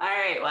 All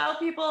right. Well,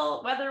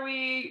 people, whether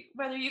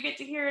you get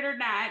to hear it or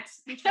not,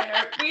 we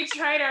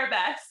tried our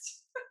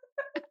best.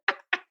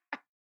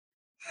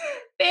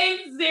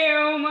 Thanks,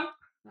 Zoom.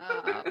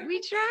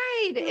 We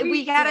tried.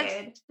 We got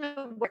did.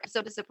 it. We're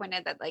so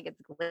disappointed that like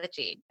it's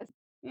glitchy.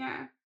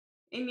 Yeah.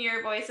 And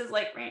your voice is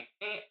like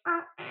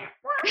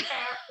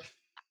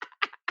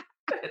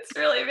it's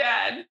really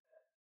bad.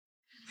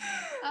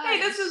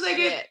 Hey, this is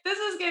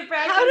good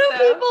practice. How do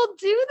though. people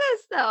do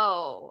this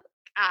though?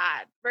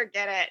 God,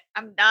 forget it.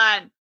 I'm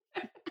done.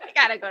 I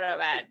gotta go to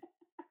bed.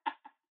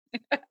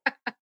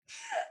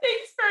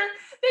 Thanks for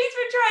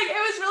trying. It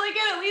was really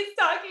good at least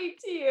talking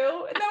to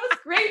you. And that was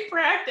great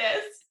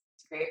practice.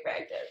 It's great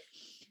practice.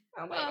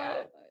 Oh my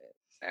God.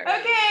 Right.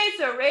 Okay,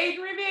 so rate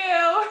and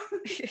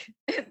review.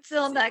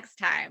 Until next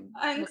time.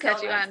 We'll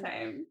catch you on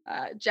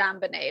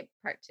JonBenét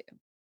Part 2.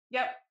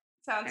 Yep.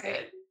 Sounds right.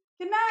 good.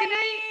 Good night. Good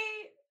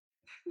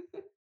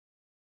night.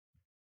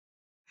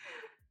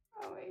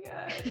 Oh my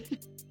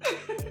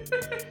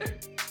God.